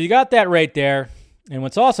 so you got that right there. And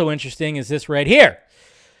what's also interesting is this right here.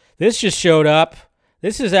 This just showed up.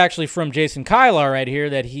 This is actually from Jason Kylar right here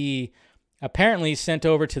that he apparently sent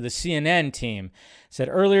over to the CNN team. Said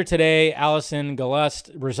earlier today, Allison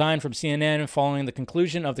Gallust resigned from CNN following the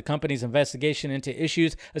conclusion of the company's investigation into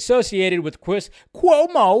issues associated with Chris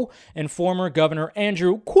Cuomo and former Governor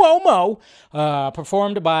Andrew Cuomo,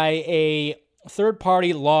 performed by a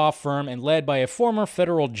third-party law firm and led by a former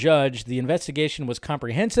federal judge. The investigation was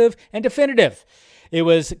comprehensive and definitive. It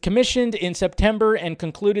was commissioned in September and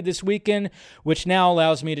concluded this weekend, which now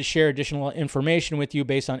allows me to share additional information with you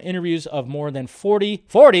based on interviews of more than 40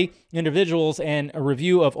 individuals and a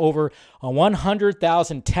review of over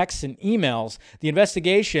 100,000 texts and emails. The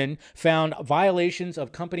investigation found violations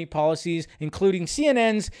of company policies, including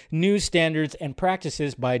CNN's news standards and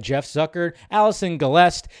practices by Jeff Zucker, Allison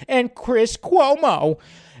Gallust, and Chris Cuomo.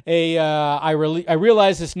 I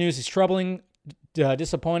realize this news is troubling,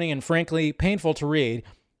 disappointing, and frankly painful to read.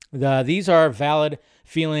 These are valid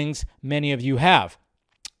feelings many of you have.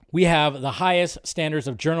 We have the highest standards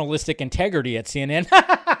of journalistic integrity at CNN.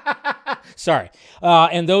 Sorry.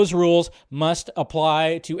 And those rules must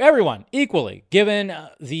apply to everyone equally. Given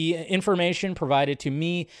the information provided to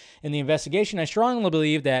me in the investigation, I strongly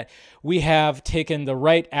believe that we have taken the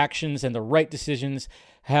right actions and the right decisions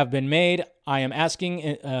have been made. I am asking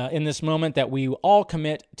in this moment that we all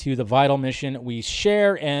commit to the vital mission we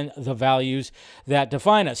share and the values that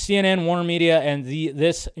define us. CNN, Warner Media, and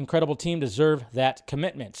this incredible team deserve that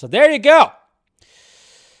commitment. So there you go.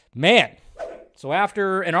 Man. So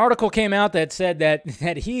after an article came out that said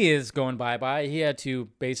that he is going bye-bye, he had to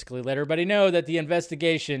basically let everybody know that the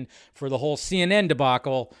investigation for the whole CNN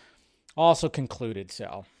debacle also concluded.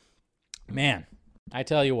 So, man, I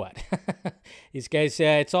tell you what, these guys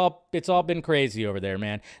say it's all been crazy over there,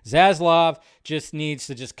 man. Zaslav just needs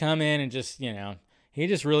to just come in and just, He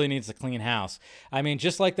just really needs to clean house. I mean,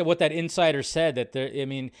 just like what that insider said, that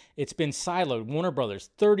it's been siloed. Warner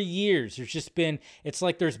Brothers, 30 years. It's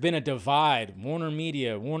like there's been a divide. Warner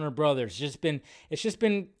Media, Warner Brothers, it's just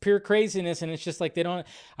been pure craziness, and it's just like I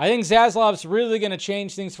think Zaslav's really going to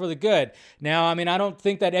change things for the good. Now, I mean, I don't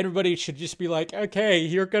think that everybody should just be like, okay,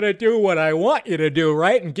 you're going to do what I want you to do,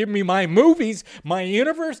 right? And give me my movies, my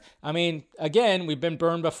universe. I mean, again, we've been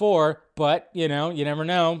burned before, but, you never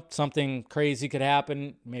know. Something crazy could happen.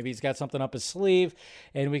 Maybe he's got something up his sleeve,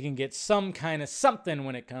 and we can get some kind of something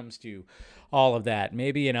when it comes to all of that.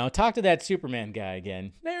 Maybe, talk to that Superman guy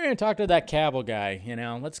again. Maybe talk to that Cavill guy,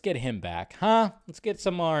 Let's get him back, huh? Let's get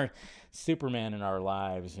some more Superman in our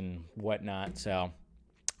lives and whatnot. So,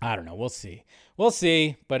 I don't know. We'll see.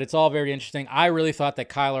 But it's all very interesting. I really thought that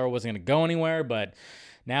Kyler wasn't going to go anywhere, but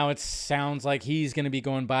now it sounds like he's going to be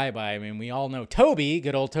going bye-bye. I mean, we all know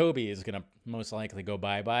good old Toby, is going to most likely go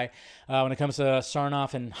bye-bye. When it comes to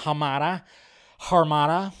Sarnoff and Hamada,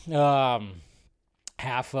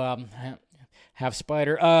 half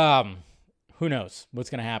spider. Who knows what's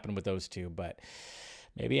going to happen with those two, but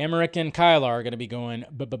maybe Emmerich and Kyler are going to be going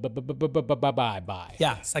bye-bye.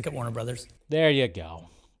 Yeah, second Warner Brothers. There you go.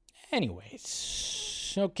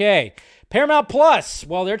 Anyways, okay. Paramount Plus,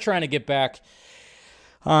 well, they're trying to get back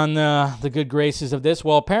on the good graces of this.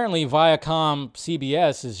 Well, apparently Viacom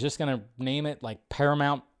CBS is just going to name it like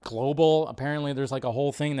Paramount Global. Apparently there's like a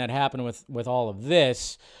whole thing that happened with all of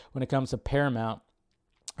this when it comes to Paramount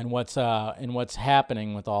and what's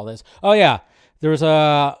happening with all this. Oh yeah, there was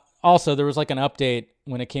like an update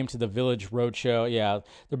when it came to the Village Roadshow. Yeah,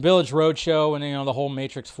 the Village Roadshow and the whole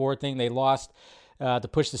Matrix 4 thing, they lost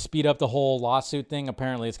to speed up the whole lawsuit thing.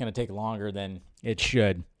 Apparently it's going to take longer than it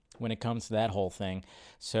should when it comes to that whole thing.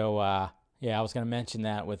 So, I was going to mention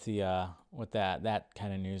that with that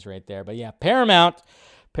kind of news right there. But yeah, Paramount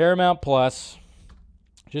Plus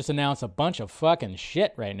just announced a bunch of fucking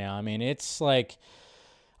shit right now. I mean, it's like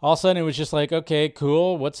all of a sudden it was just like, okay,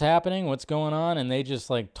 cool, what's happening? What's going on? And they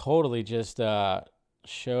just like totally just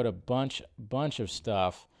showed a bunch of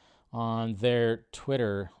stuff on their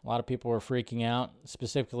Twitter. A lot of people were freaking out,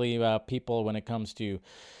 specifically people when it comes to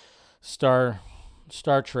Star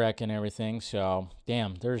Trek and everything. So,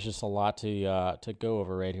 damn, there's just a lot to go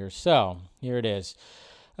over right here. So, here it is.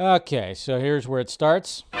 Okay, so here's where it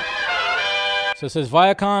starts. So it says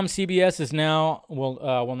Viacom CBS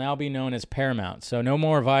will now be known as Paramount. So no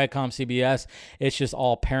more Viacom CBS. It's just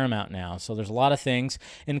all Paramount now. So there's a lot of things,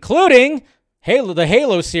 including the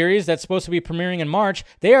Halo series that's supposed to be premiering in March.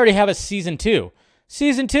 They already have a season 2.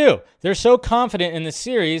 Season 2. They're so confident in the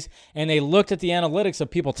series, and they looked at the analytics of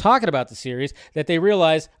people talking about the series that they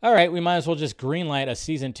realized, all right, we might as well just greenlight a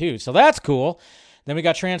season 2. So that's cool. Then we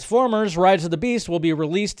got Transformers: Rise of the Beast will be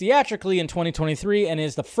released theatrically in 2023 and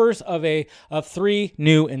is the first of 3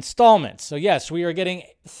 new installments. So yes, we are getting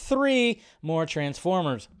 3 more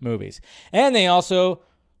Transformers movies. And they also,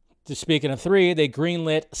 speaking of 3, they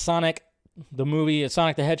greenlit Sonic the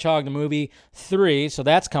Hedgehog, the movie 3, so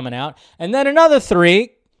that's coming out. And then another 3,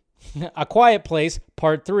 A Quiet Place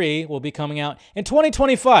Part 3, will be coming out in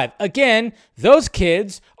 2025. Again, those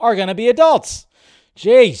kids are going to be adults.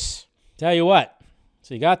 Jeez, tell you what.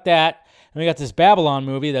 So you got that. And we got this Babylon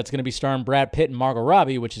movie that's going to be starring Brad Pitt and Margot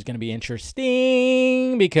Robbie, which is going to be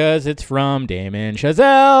interesting because it's from Damien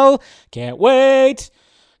Chazelle. Can't wait.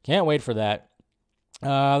 Can't wait for that.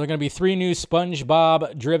 There are going to be 3 new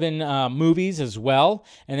SpongeBob-driven movies as well.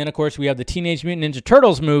 And then, of course, we have the Teenage Mutant Ninja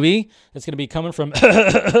Turtles movie that's going to be coming from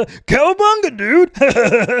Cowabunga, dude!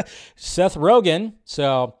 Seth Rogen.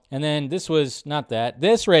 So, and then this was not that.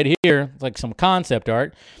 This right here, like some concept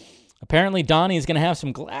art. Apparently, Donnie is going to have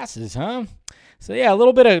some glasses, huh? So, yeah, a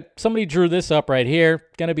little bit of... Somebody drew this up right here.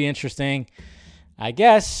 Going to be interesting. I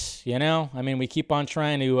guess, I mean, we keep on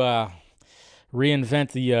trying to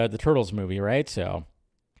reinvent the Turtles movie, right? So...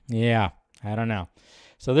 yeah, I don't know.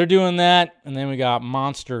 So they're doing that, and then we got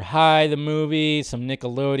Monster High, the movie, some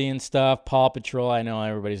Nickelodeon stuff, Paw Patrol, I know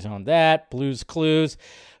everybody's on that, Blue's Clues,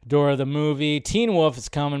 Dora the movie, Teen Wolf is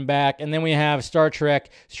coming back, and then we have Star Trek,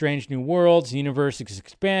 Strange New Worlds, the universe is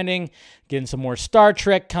expanding, getting some more Star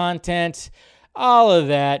Trek content, all of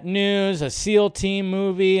that news, a SEAL Team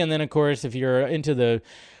movie, and then, of course, if you're into the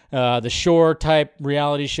Shore type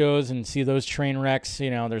reality shows and see those train wrecks,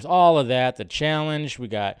 there's all of that. The Challenge, we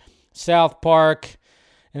got South Park,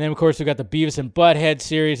 and then of course we got the Beavis and Butthead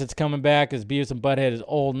series that's coming back as Beavis and Butthead is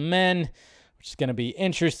old men, which is going to be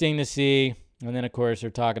interesting to see. And then of course they're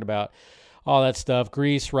talking about all that stuff,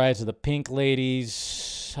 Grease, Rise of the Pink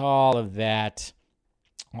Ladies, all of that.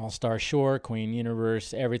 All-Star Shore, Queen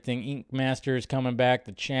Universe, everything. Ink Masters coming back,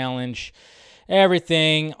 The Challenge.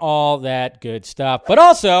 everything, all that good stuff. But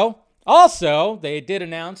also, they did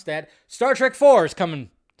announce that Star Trek 4 is coming.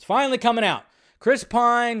 It's finally coming out. Chris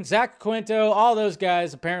Pine, Zach Quinto, all those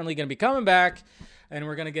guys apparently going to be coming back, and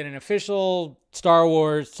we're going to get an official Star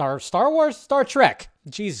Trek.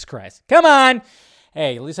 Jesus Christ. Come on.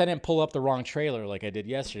 Hey, at least I didn't pull up the wrong trailer like I did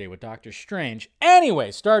yesterday with Doctor Strange.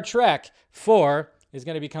 Anyway, Star Trek 4 is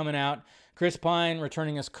going to be coming out. Chris Pine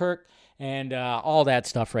returning as Kirk and all that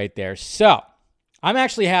stuff right there. So I'm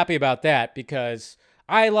actually happy about that because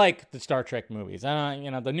I like the Star Trek movies.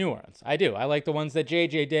 The new ones. I do. I like the ones that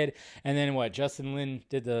JJ did. And then Justin Lin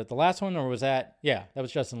did the last one, or was that? Yeah, that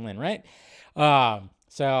was Justin Lin, right?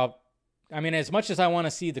 So, as much as I want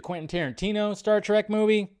to see the Quentin Tarantino Star Trek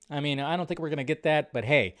movie, I don't think we're going to get that. But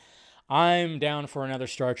hey, I'm down for another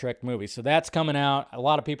Star Trek movie. So that's coming out. A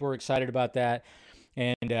lot of people are excited about that.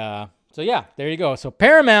 And so, yeah, there you go. So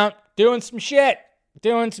Paramount doing some shit.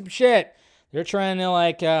 They're trying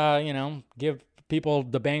to, give people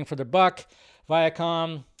the bang for their buck.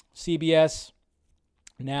 Viacom, CBS,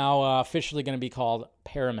 now officially going to be called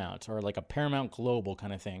Paramount, or like a Paramount Global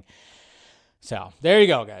kind of thing. So there you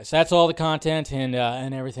go, guys. That's all the content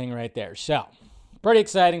and everything right there. So pretty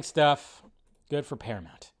exciting stuff. Good for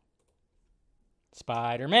Paramount.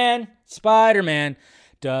 Spider-Man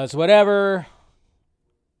does whatever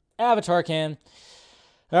Avatar can.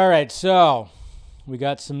 All right, so we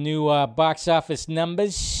got some new box office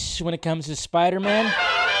numbers when it comes to Spider-Man.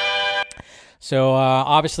 So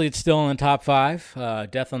obviously it's still in the top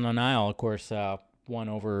 5. Death on the Nile, of course, won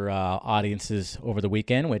over audiences over the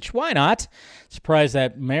weekend, which why not? Surprised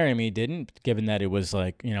that Marry Me didn't, given that it was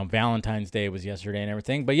Valentine's Day was yesterday and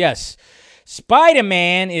everything. But yes,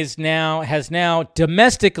 Spider-Man has now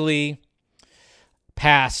domestically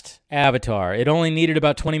passed Avatar. It only needed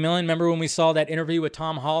about 20 million. Remember when we saw that interview with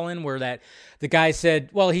Tom Holland where the guy said,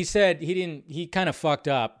 he kind of fucked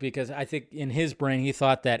up because I think in his brain he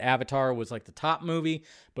thought that Avatar was like the top movie,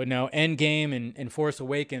 but no, Endgame and Force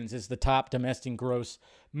Awakens is the top domestic gross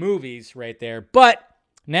movies right there. But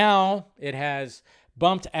now it has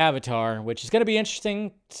bumped Avatar, which is going to be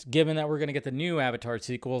interesting given that we're going to get the new Avatar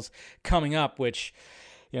sequels coming up, which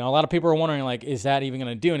a lot of people are wondering, is that even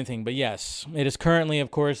going to do anything? But yes, it is currently,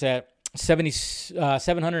 of course, at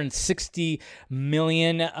 760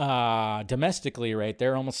 million domestically right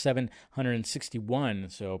there, almost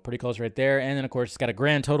 761, so pretty close right there. And then, of course, it's got a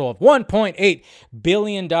grand total of $1.8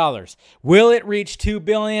 billion. Will it reach $2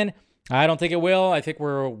 billion? I don't think it will. I think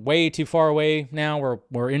we're way too far away now.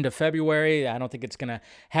 We're into February. I don't think it's going to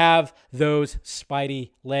have those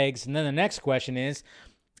Spidey legs. And then the next question is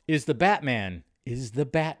the Batman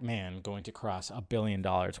going to cross $1 billion?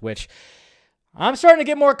 Which I'm starting to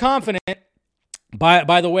get more confident.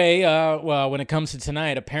 By the way, when it comes to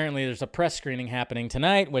tonight, apparently there's a press screening happening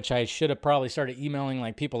tonight, which I should have probably started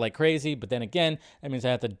emailing people like crazy. But then again, that means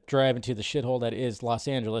I have to drive into the shithole that is Los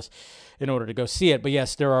Angeles in order to go see it. But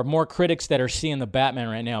yes, there are more critics that are seeing the Batman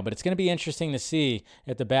right now. But it's going to be interesting to see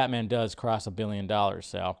if the Batman does cross $1 billion.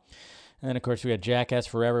 So. And then, of course, we had Jackass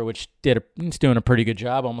Forever, which it's doing a pretty good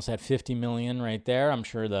job. Almost had $50 million right there. I'm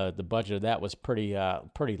sure the budget of that was pretty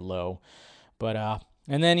low. But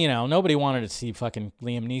and then, nobody wanted to see fucking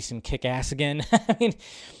Liam Neeson kick ass again.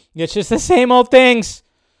 It's just the same old things.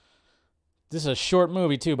 This is a short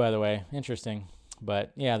movie, too, by the way. Interesting.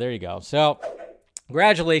 But, yeah, there you go. So,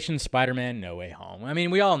 congratulations, Spider-Man No Way Home.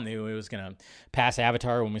 We all knew it was going to pass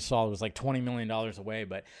Avatar when we saw it was $20 million away,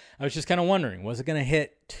 but I was just kind of wondering, was it going to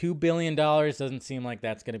hit $2 billion? Doesn't seem like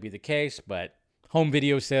that's going to be the case, but home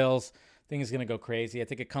video sales, thing is going to go crazy. I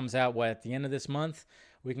think it comes out, at the end of this month?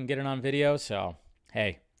 We can get it on video, so,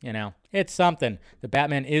 hey, it's something. The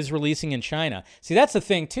Batman is releasing in China. See, that's the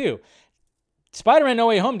thing, too. Spider-Man No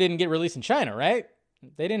Way Home didn't get released in China, right?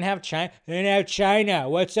 They didn't have China. They didn't have China.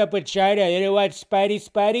 What's up with China? They didn't want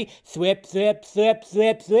Spidey?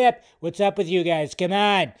 Thwip. What's up with you guys? Come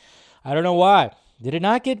on. I don't know why. Did it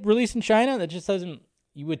not get released in China? That just doesn't,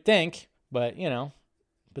 you would think, but,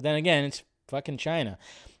 But then again, it's fucking China.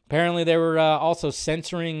 Apparently, they were also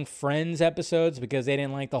censoring Friends episodes because they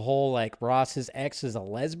didn't like the whole, Ross's ex is a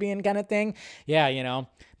lesbian kind of thing. Yeah,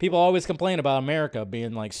 people always complain about America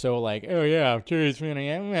being, so, oh, yeah, geez,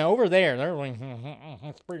 over there, they're like,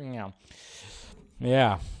 that's pretty,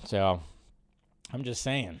 Yeah, so, I'm just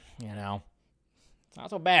saying, it's not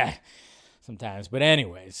so bad sometimes. But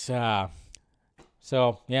anyways, so,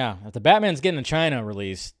 yeah, if the Batman's getting a China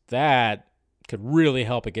release, that could really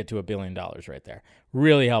help it get to $1 billion right there.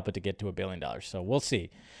 Really help it to get to $1 billion. So we'll see.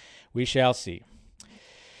 We shall see.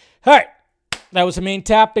 All right. that was the main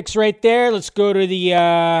topics right there. Let's go to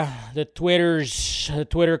the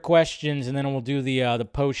Twitter questions, and then we'll do the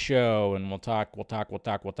post show, and we'll talk. All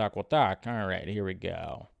right, here we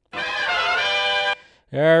go.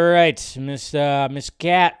 All right, Miss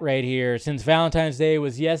Cat right here. Since Valentine's Day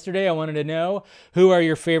was yesterday, I wanted to know, who are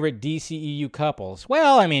your favorite DCEU couples?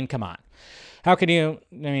 Well, I mean, come on. How can you,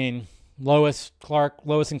 Lois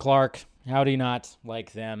and Clark, how do you not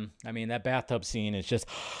like them? I mean, that bathtub scene is just,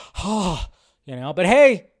 but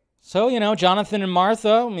hey, so, Jonathan and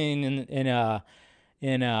Martha, in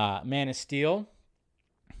Man of Steel,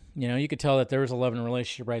 you could tell that there was a love and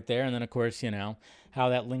relationship right there. And then, of course, how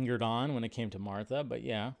that lingered on when it came to Martha. But,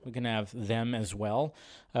 yeah, we can have them as well,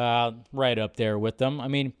 right up there with them. I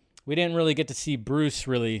mean, we didn't really get to see Bruce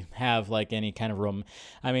really have, like, any kind of room.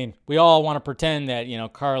 I mean, we all want to pretend that,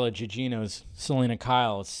 Carla Gugino's Selena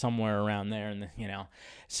Kyle is somewhere around there, and,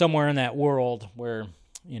 somewhere in that world where,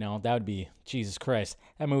 that would be, Jesus Christ,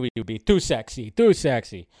 that movie would be too sexy.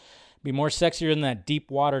 Be more sexier than that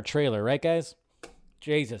deep water trailer, right, guys?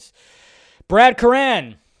 Jesus. Brad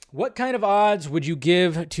Coran, what kind of odds would you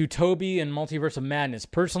give to Toby in Multiverse of Madness?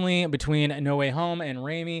 Personally, between No Way Home and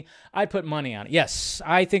Raimi, I'd put money on it. Yes,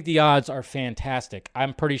 I think the odds are fantastic.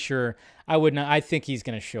 I'm pretty sure I think he's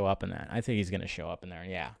going to show up in that.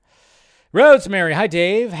 Yeah. Rosemary, hi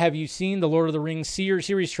Dave. Have you seen the Lord of the Rings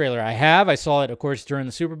series trailer? I have. I saw it, of course, during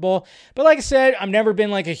the Super Bowl. But like I said, I've never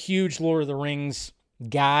been like a huge Lord of the Rings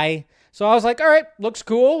guy. So I was like, all right, looks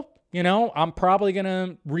cool. I'm probably going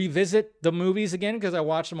to revisit the movies again because I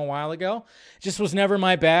watched them a while ago. Just was never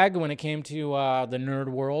my bag when it came to the nerd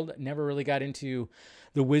world. Never really got into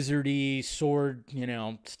the wizardy sword,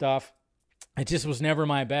 stuff. It just was never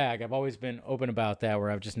my bag. I've always been open about that, where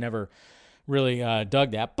I've just never really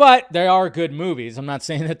dug that. But they are good movies. I'm not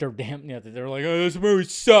saying that they're they're like, oh, this movie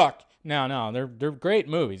sucked. No, they're great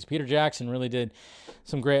movies. Peter Jackson really did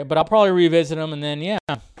some great, but I'll probably revisit them and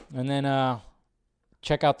then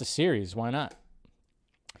check out the series. Why not?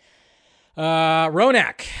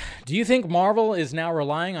 Ronak, do you think Marvel is now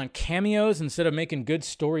relying on cameos instead of making good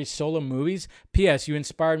story solo movies? P.S. You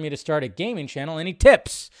inspired me to start a gaming channel. Any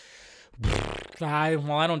tips? I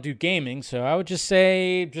don't do gaming, so I would just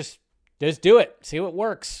say just do it. See what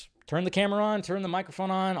works. Turn the camera on, turn the microphone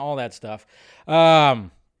on, all that stuff.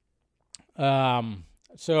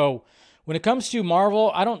 So when it comes to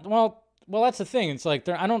Marvel, well, that's the thing. It's like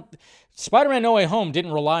Spider-Man No Way Home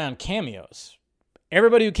didn't rely on cameos.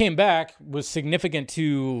 Everybody who came back was significant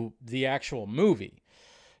to the actual movie.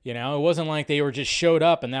 It wasn't like they were just showed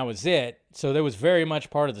up and that was it. So there was very much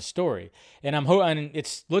part of the story. And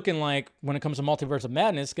it's looking like when it comes to Multiverse of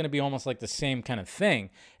Madness, it's going to be almost like the same kind of thing.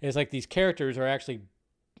 It's like these characters are actually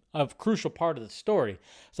a crucial part of the story.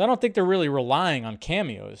 So I don't think they're really relying on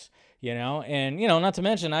cameos, and, not to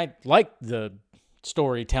mention, I like the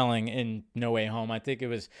storytelling in No Way Home. I think it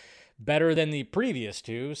was better than the previous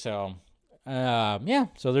two. So,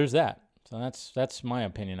 so there's that. So that's my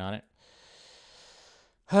opinion on it.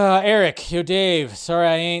 Eric, yo Dave, sorry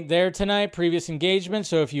I ain't there tonight, previous engagement,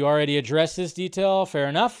 so if you already addressed this detail, fair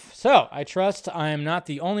enough. So, I trust I am not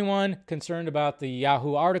the only one concerned about the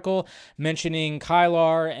Yahoo article mentioning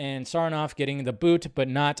Kylar and Sarnoff getting the boot, but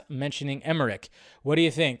not mentioning Emmerich. What do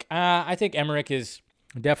you think? I think Emmerich is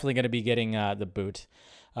definitely going to be getting the boot.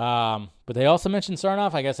 But they also mentioned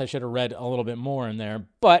Sarnoff. I guess I should have read a little bit more in there,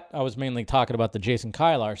 but I was mainly talking about the Jason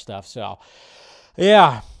Kylar stuff, so,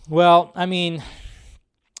 yeah, well, I mean,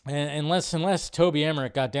 unless Toby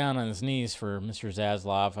Emmerich got down on his knees for Mr.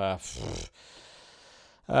 Zaslav,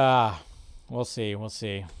 we'll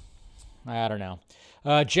see. I don't know.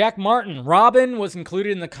 Jack Martin, Robin was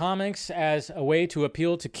included in the comics as a way to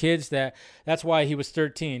appeal to kids. That's why he was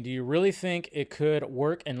 13. Do you really think it could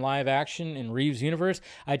work in live action in Reeves' universe?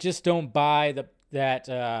 I just don't buy that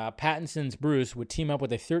Pattinson's Bruce would team up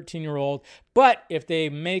with a 13-year-old. But if they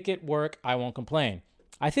make it work, I won't complain.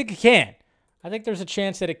 I think it can. I think there's a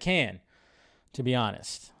chance that it can, to be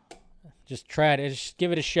honest. Just just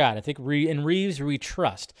give it a shot. I think in Reeves, we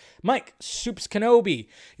trust. Mike, Soups Kenobi.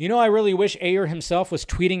 I really wish Ayer himself was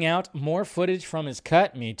tweeting out more footage from his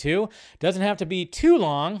cut. Me too. Doesn't have to be too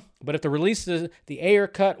long, but if the release of the Ayer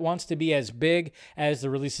cut wants to be as big as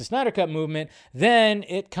the release of Snyder Cut movement, then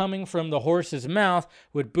it coming from the horse's mouth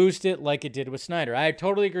would boost it like it did with Snyder. I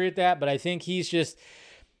totally agree with that, but I think he's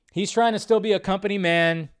trying to still be a company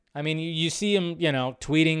man. I mean, you see him,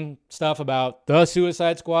 tweeting stuff about the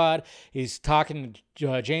Suicide Squad. He's talking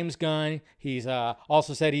to James Gunn. He's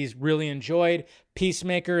also said he's really enjoyed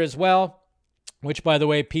Peacemaker as well, which, by the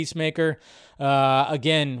way, Peacemaker,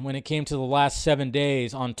 again, when it came to the last 7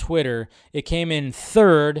 days on Twitter, it came in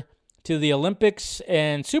third to the Olympics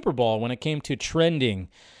and Super Bowl when it came to trending.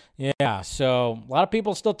 Yeah, so a lot of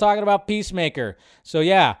people still talking about Peacemaker. So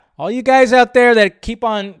yeah, all you guys out there that keep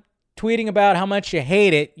on tweeting about how much you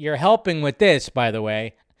hate it, you're helping with this, by the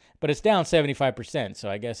way. But it's down 75%, so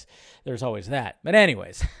I guess there's always that. But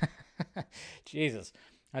anyways, Jesus,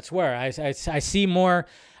 I swear, I see more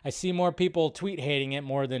people tweet hating it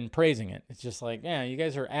more than praising it. It's just like, yeah, you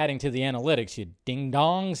guys are adding to the analytics, you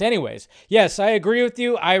ding-dongs. Anyways, yes, I agree with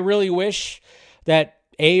you. I really wish that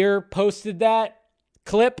Ayer posted that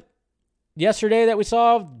clip yesterday that we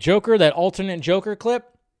saw, Joker, that alternate Joker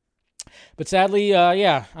clip. But sadly,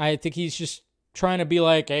 yeah, I think he's just trying to be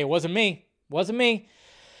like, hey, it wasn't me.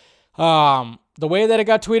 The way that it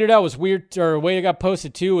got tweeted out was weird, or the way it got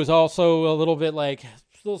posted too was also a little bit like a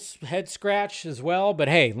little head scratch as well. But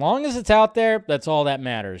hey, long as it's out there, that's all that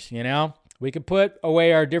matters, you know? We could put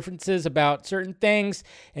away our differences about certain things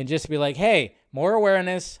and just be like, hey, more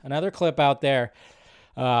awareness, another clip out there,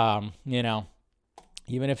 you know,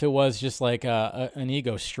 even if it was just like an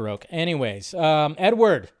ego stroke. Anyways,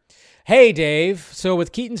 Edward. Hey, Dave. So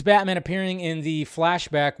with Keaton's Batman appearing in the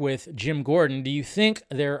flashback with Jim Gordon, do you think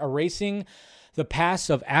they're erasing the past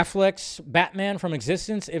of Affleck's Batman from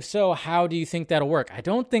existence? If so, how do you think that'll work? I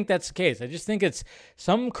don't think that's the case. I just think it's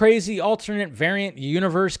some crazy alternate variant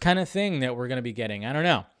universe kind of thing that we're going to be getting. I don't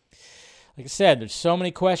know. Like I said, there's so many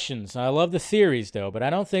questions. I love the theories, though, but I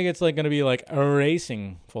don't think it's like going to be like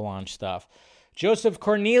erasing full-on stuff. Joseph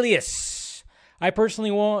Cornelius. I personally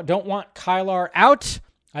don't want Kylar out.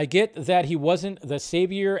 I get that he wasn't the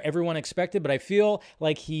savior everyone expected, but I feel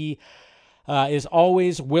like he is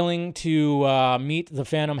always willing to meet the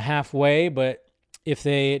Phantom halfway. But if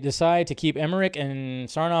they decide to keep Emmerich and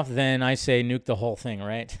Sarnoff, then I say nuke the whole thing,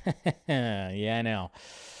 right? Yeah, I know.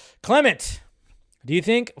 Clement, do you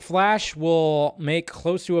think Flash will make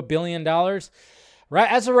close to $1 billion? Right,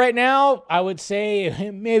 as of right now, I would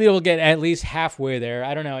say maybe it'll get at least halfway there.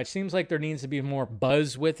 I don't know. It seems like there needs to be more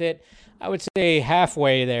buzz with it. I would say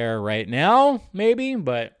halfway there right now, maybe.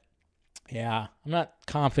 But, yeah, I'm not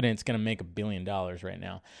confident it's going to make $1 billion right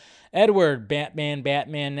now. Edward, Batman,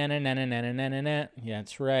 na-na-na-na-na-na-na-na-na. Yeah,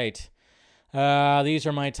 that's right. These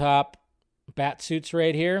are my top Batsuits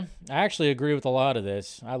right here. I actually agree with a lot of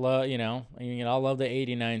this. I love, I love the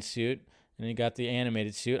 89 suit. And you got the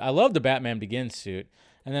animated suit. I love the Batman Begins suit.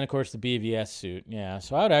 And then, of course, the BVS suit. Yeah,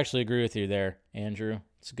 so I would actually agree with you there, Andrew.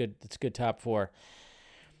 It's a good top four.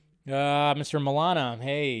 Mr. Milana,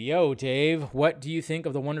 hey, yo, Dave, what do you think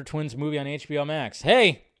of the Wonder Twins movie on HBO Max?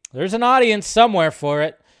 Hey, there's an audience somewhere for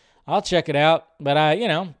it. I'll check it out. But,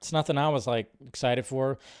 it's nothing I was, excited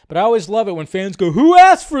for. But I always love it when fans go, who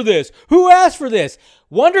asked for this? Who asked for this?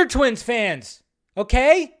 Wonder Twins fans,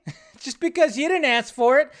 okay? Just because you didn't ask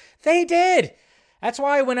for it, they did. That's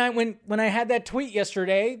why when I had that tweet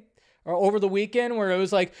yesterday or over the weekend where it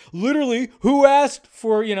was like, literally, who asked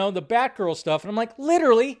for, the Batgirl stuff? And I'm like,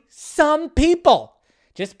 literally, some people.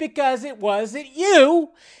 Just because it wasn't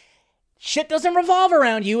you, shit doesn't revolve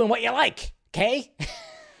around you and what you like, okay?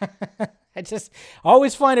 I just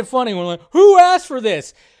always find it funny when I'm like, who asked for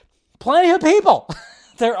this? Plenty of people.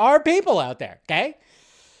 There are people out there, okay?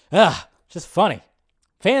 Just funny.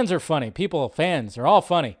 Fans are funny. Fans are all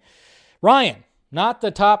funny. Ryan, not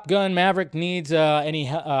the Top Gun Maverick needs any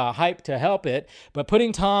hype to help it, but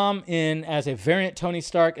putting Tom in as a variant Tony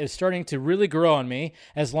Stark is starting to really grow on me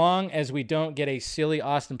as long as we don't get a silly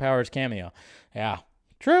Austin Powers cameo. Yeah,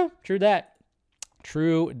 true that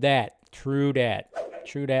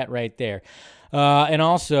right there. And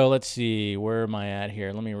also, let's see, where am I at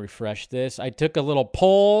here? Let me refresh this. I took a little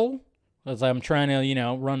poll as I'm trying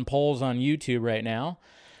to, run polls on YouTube right now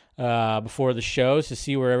before the shows to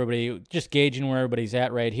see where just gauging where everybody's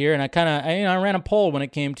at right here. And I ran a poll when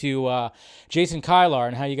it came to Jason Kylar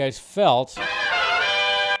and how you guys felt.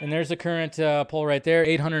 And there's the current poll right there,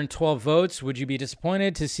 812 votes. Would you be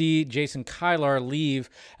disappointed to see Jason Kylar leave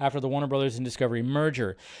after the Warner Brothers and Discovery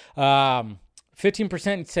merger?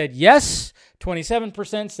 15% said yes,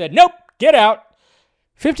 27% said nope, get out.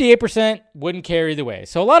 58% wouldn't care either way.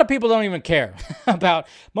 So a lot of people don't even care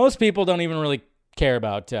most people don't even really care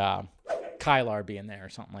about Kylar being there or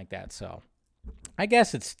something like that. So I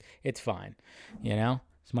guess it's fine, So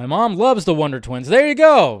my mom loves the Wonder Twins. There you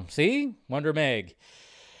go. See? Wonder Meg.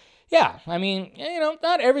 Yeah, I mean,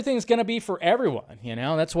 not everything's going to be for everyone,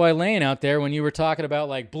 That's why Lane out there, when you were talking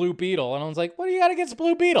about, Blue Beetle, and I was like, what do you got against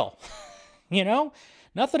Blue Beetle?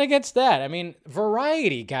 Nothing against that. I mean,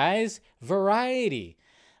 variety, guys. Variety.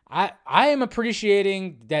 I am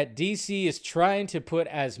appreciating that DC is trying to put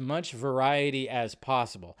as much variety as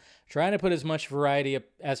possible. Trying to put as much variety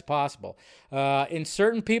as possible. In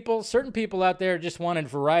certain people out there just wanted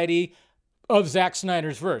variety of Zack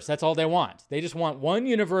Snyder's verse. That's all they want. They just want one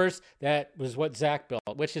universe that was what Zack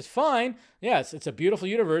built, which is fine. Yes, it's a beautiful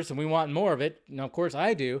universe and we want more of it. Now, of course,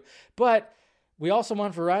 I do. But we also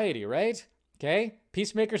want variety, right? Okay?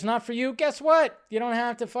 Peacemaker's not for you. Guess what? You don't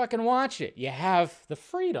have to fucking watch it. You have the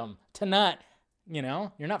freedom to not,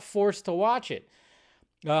 you're not forced to watch it.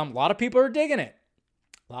 A lot of people are digging it.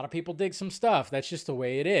 A lot of people dig some stuff. That's just the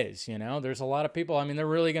way it is, There's a lot of people. I mean, they're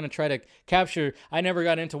really going to try to capture. I never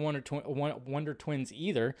got into Wonder Twins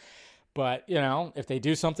either, but if they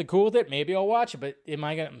do something cool with it, maybe I'll watch it. But am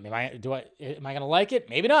I gonna like it?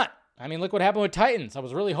 Maybe not. I mean, look what happened with Titans. I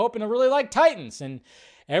was really hoping to really like Titans, and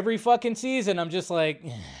every fucking season, I'm just like,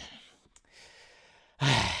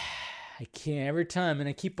 I can't. Every time, and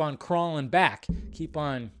I keep on crawling back. Keep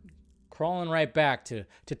on crawling right back to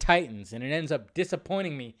Titans, and it ends up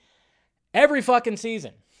disappointing me every fucking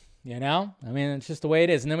season, I mean, it's just the way it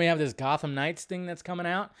is. And then we have this Gotham Knights thing that's coming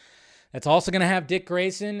out that's also going to have Dick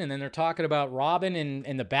Grayson, and then they're talking about Robin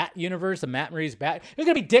in the Bat universe, the Matt Reeves Bat. There's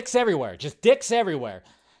going to be dicks everywhere, just dicks everywhere.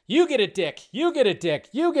 You get a dick, you get a dick,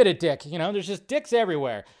 you get a dick, there's just dicks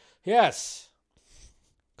everywhere. Yes.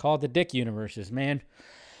 Call it the Dick universes, man.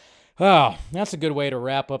 Oh, that's a good way to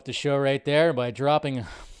wrap up the show right there by dropping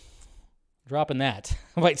that,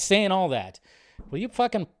 by saying all that. Will you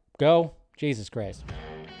fucking go? Jesus Christ.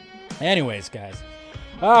 Anyways, guys.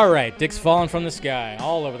 All right, dicks falling from the sky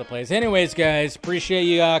all over the place. Anyways, guys, appreciate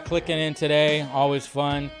you clicking in today. Always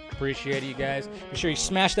fun. Appreciate you guys. Be sure you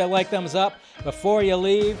smash that like thumbs up before you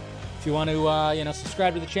leave. If you want to,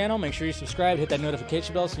 subscribe to the channel, make sure you subscribe. Hit that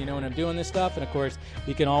notification bell so you know when I'm doing this stuff. And, of course,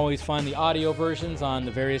 you can always find the audio versions on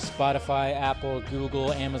the various Spotify, Apple,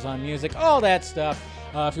 Google, Amazon Music, all that stuff.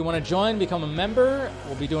 If you want to join, become a member.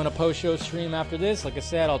 We'll be doing a post-show stream after this. Like I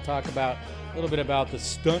said, I'll talk a little bit about the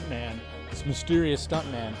stuntman, this mysterious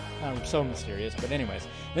stuntman. Not so mysterious, but anyways.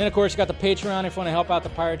 And then, of course, you got the Patreon if you want to help out the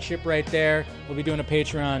pirate ship right there. We'll be doing a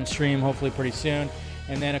Patreon stream hopefully pretty soon.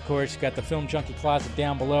 And then, of course, you got the Film Junkie Closet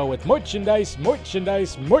down below with merchandise.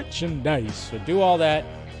 So do all that.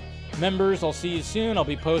 Members, I'll see you soon. I'll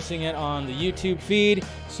be posting it on the YouTube feed.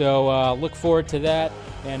 So look forward to that.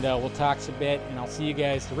 And we'll talk a bit. And I'll see you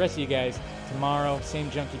guys, the rest of you guys, tomorrow.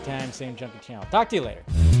 Same junkie time, same junkie channel. Talk to you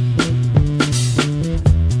later.